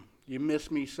name, you miss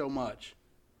me so much.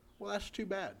 Well, that's too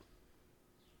bad.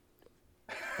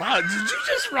 Wow. Did you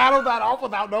just rattle that off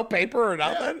without no paper or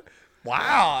nothing?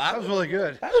 Wow. That was really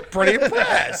good. I was pretty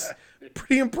impressed.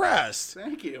 Pretty impressed.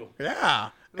 Thank you. Yeah.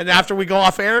 And after we go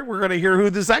off air, we're going to hear who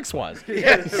this ex was.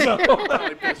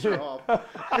 Probably pissed her off.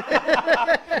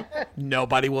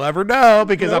 Nobody will ever know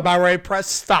because I'm about ready to press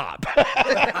stop.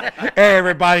 Hey,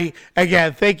 everybody.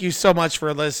 Again, thank you so much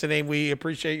for listening. We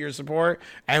appreciate your support,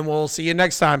 and we'll see you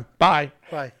next time. Bye.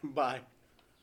 Bye. Bye.